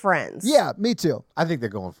stay friends. Yeah, me too. I think they're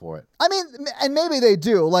going for it. I mean, and maybe they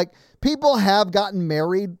do. Like, people have gotten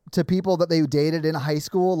married to people that they dated in high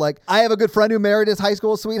school. Like, I have a good friend who married his high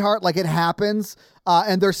school sweetheart. Like, it happens.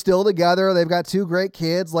 And they're still together. They've got 2 great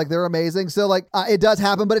kids. Like, they're amazing. So, like, it does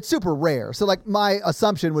happen, but it's super rare. So, like, my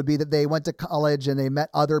assumption would be that they went to college and they met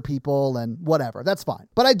other people and whatever. That's fine.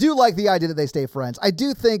 But I do like the idea that they stay friends. I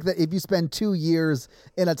do think that if you spend 2 years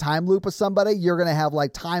in a time loop with somebody, you're going to have,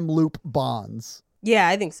 like, time loop bonds. Yeah,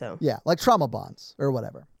 I think so. Yeah, like trauma bonds or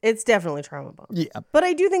whatever. It's definitely trauma bonds. Yeah. But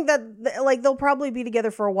I do think that like they'll probably be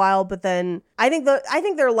together for a while, but then I think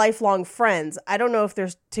they're lifelong friends. I don't know if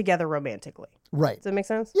they're together romantically. Right. Does that make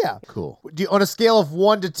sense? Yeah. Cool. On a scale of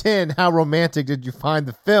 1 to 10, how romantic did you find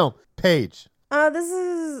the film? Paige. This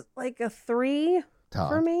is like a 3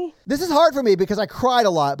 for me. This is hard for me because I cried a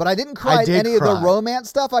lot, but I didn't cry at any of the romance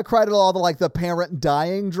stuff. I cried at all the parent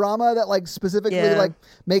dying drama that like specifically like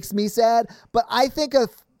makes me sad. But I think a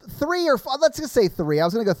 3 or 4, let's just say 3. I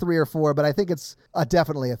was going to go 3 or 4, but I think it's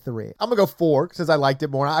definitely a 3. I'm going to go 4 since I liked it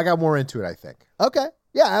more. I got more into it, I think. Okay.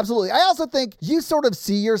 Yeah, absolutely. I also think you sort of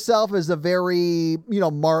see yourself as a very,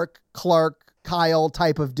 Mark, Clark, Kyle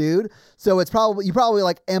type of dude. So you probably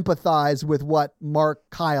like empathize with what Mark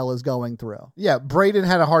Kyle is going through. Yeah, Braden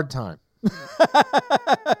had a hard time.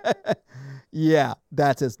 Yeah,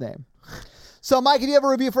 that's his name. So, Mike, do you have a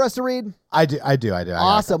review for us to read? I do.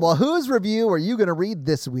 Awesome. Well, whose review are you going to read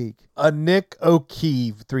this week? A Nick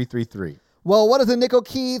O'Keefe 333. Well, what does a Nick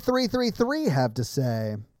O'Keefe 333 have to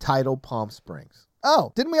say? Title Palm Springs.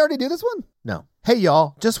 Oh, didn't we already do this one? No. Hey,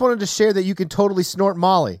 y'all. Just wanted to share that you can totally snort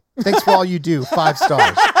Molly. Thanks for all you do. 5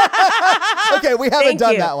 stars. Okay, we haven't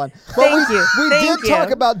done that one. But we did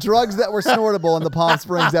talk about drugs that were snortable in the Palm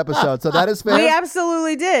Springs episode, so that is fair. We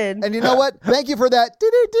absolutely did. And you know what? Thank you for that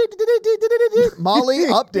Molly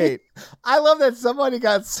update. I love that somebody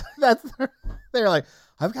got that. They're like,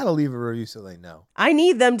 I've got to leave a review so they know. I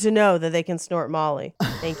need them to know that they can snort Molly.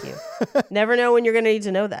 Thank you. Never know when you're going to need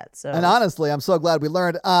to know that. So. And honestly, I'm so glad we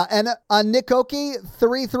learned. And Nikoki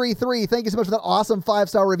 333, thank you so much for that awesome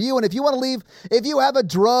 5-star review. And if you want to leave, if you have a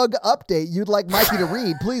drug update you'd like Mikey to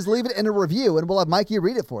read, please leave it in a review and we'll have Mikey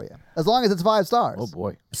read it for you. As long as it's 5 stars. Oh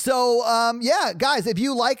boy. So, yeah, guys, if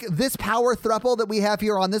you like this power throuple that we have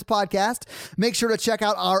here on this podcast, make sure to check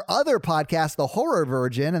out our other podcast, The Horror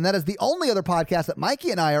Virgin. And that is the only other podcast that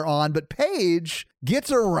Mikey and I are on, but Paige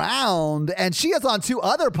gets around and she is on 2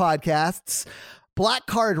 other podcasts, Black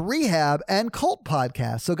Card Rehab and Cult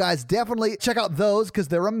Podcast. So guys, definitely check out those because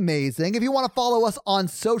they're amazing. If you want to follow us on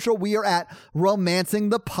social, we are at Romancing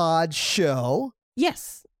the Pod Show.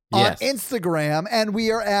 Yes. On Instagram, and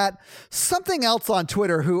we are at something else on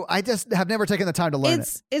Twitter who I just have never taken the time to learn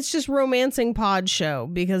It's just Romancing Pod Show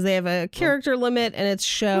because they have a character limit and it's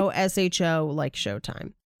show SHO like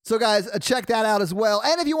Showtime. So guys, check that out as well.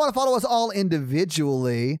 And if you want to follow us all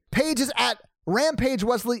individually, Paige is at Rampage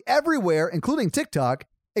Wesley everywhere, including TikTok,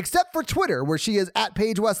 except for Twitter, where she is at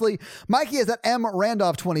Paige Wesley. Mikey is at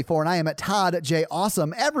MRandolph24, and I am at Todd J.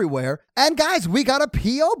 Awesome everywhere. And guys, we got a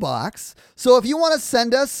P.O. box. So if you want to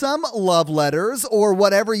send us some love letters or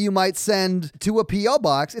whatever you might send to a P.O.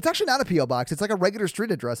 box, it's actually not a P.O. box. It's like a regular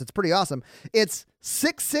street address. It's pretty awesome. It's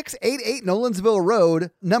 6688 Nolensville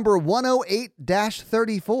Road, number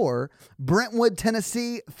 108-34, Brentwood,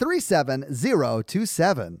 Tennessee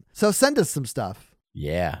 37027. So send us some stuff.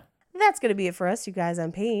 Yeah. That's going to be it for us, you guys.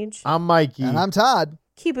 I'm Paige. I'm Mikey. And I'm Todd.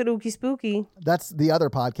 Keep it ooky spooky. That's the other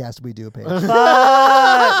podcast we do, Paige.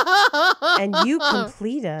 And you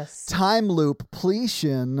complete us. Time loop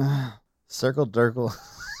pletion. Circle Dirkle.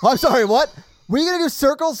 I'm sorry, what? Were you gonna do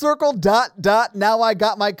circle, circle, dot, dot? Now I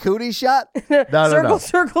got my cootie shot. Circle,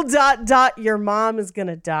 circle, dot, dot. Your mom is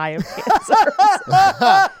gonna die of cancer.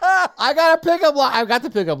 I got a pickup line. I've got the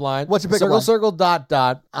pickup line. What's your pickup circle, line? Circle, dot,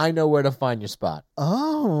 dot. I know where to find your spot.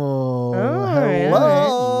 Oh, all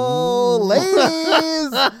hello,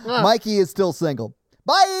 ladies. Mikey is still single.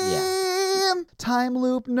 Bye. Time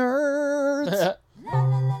loop nerds.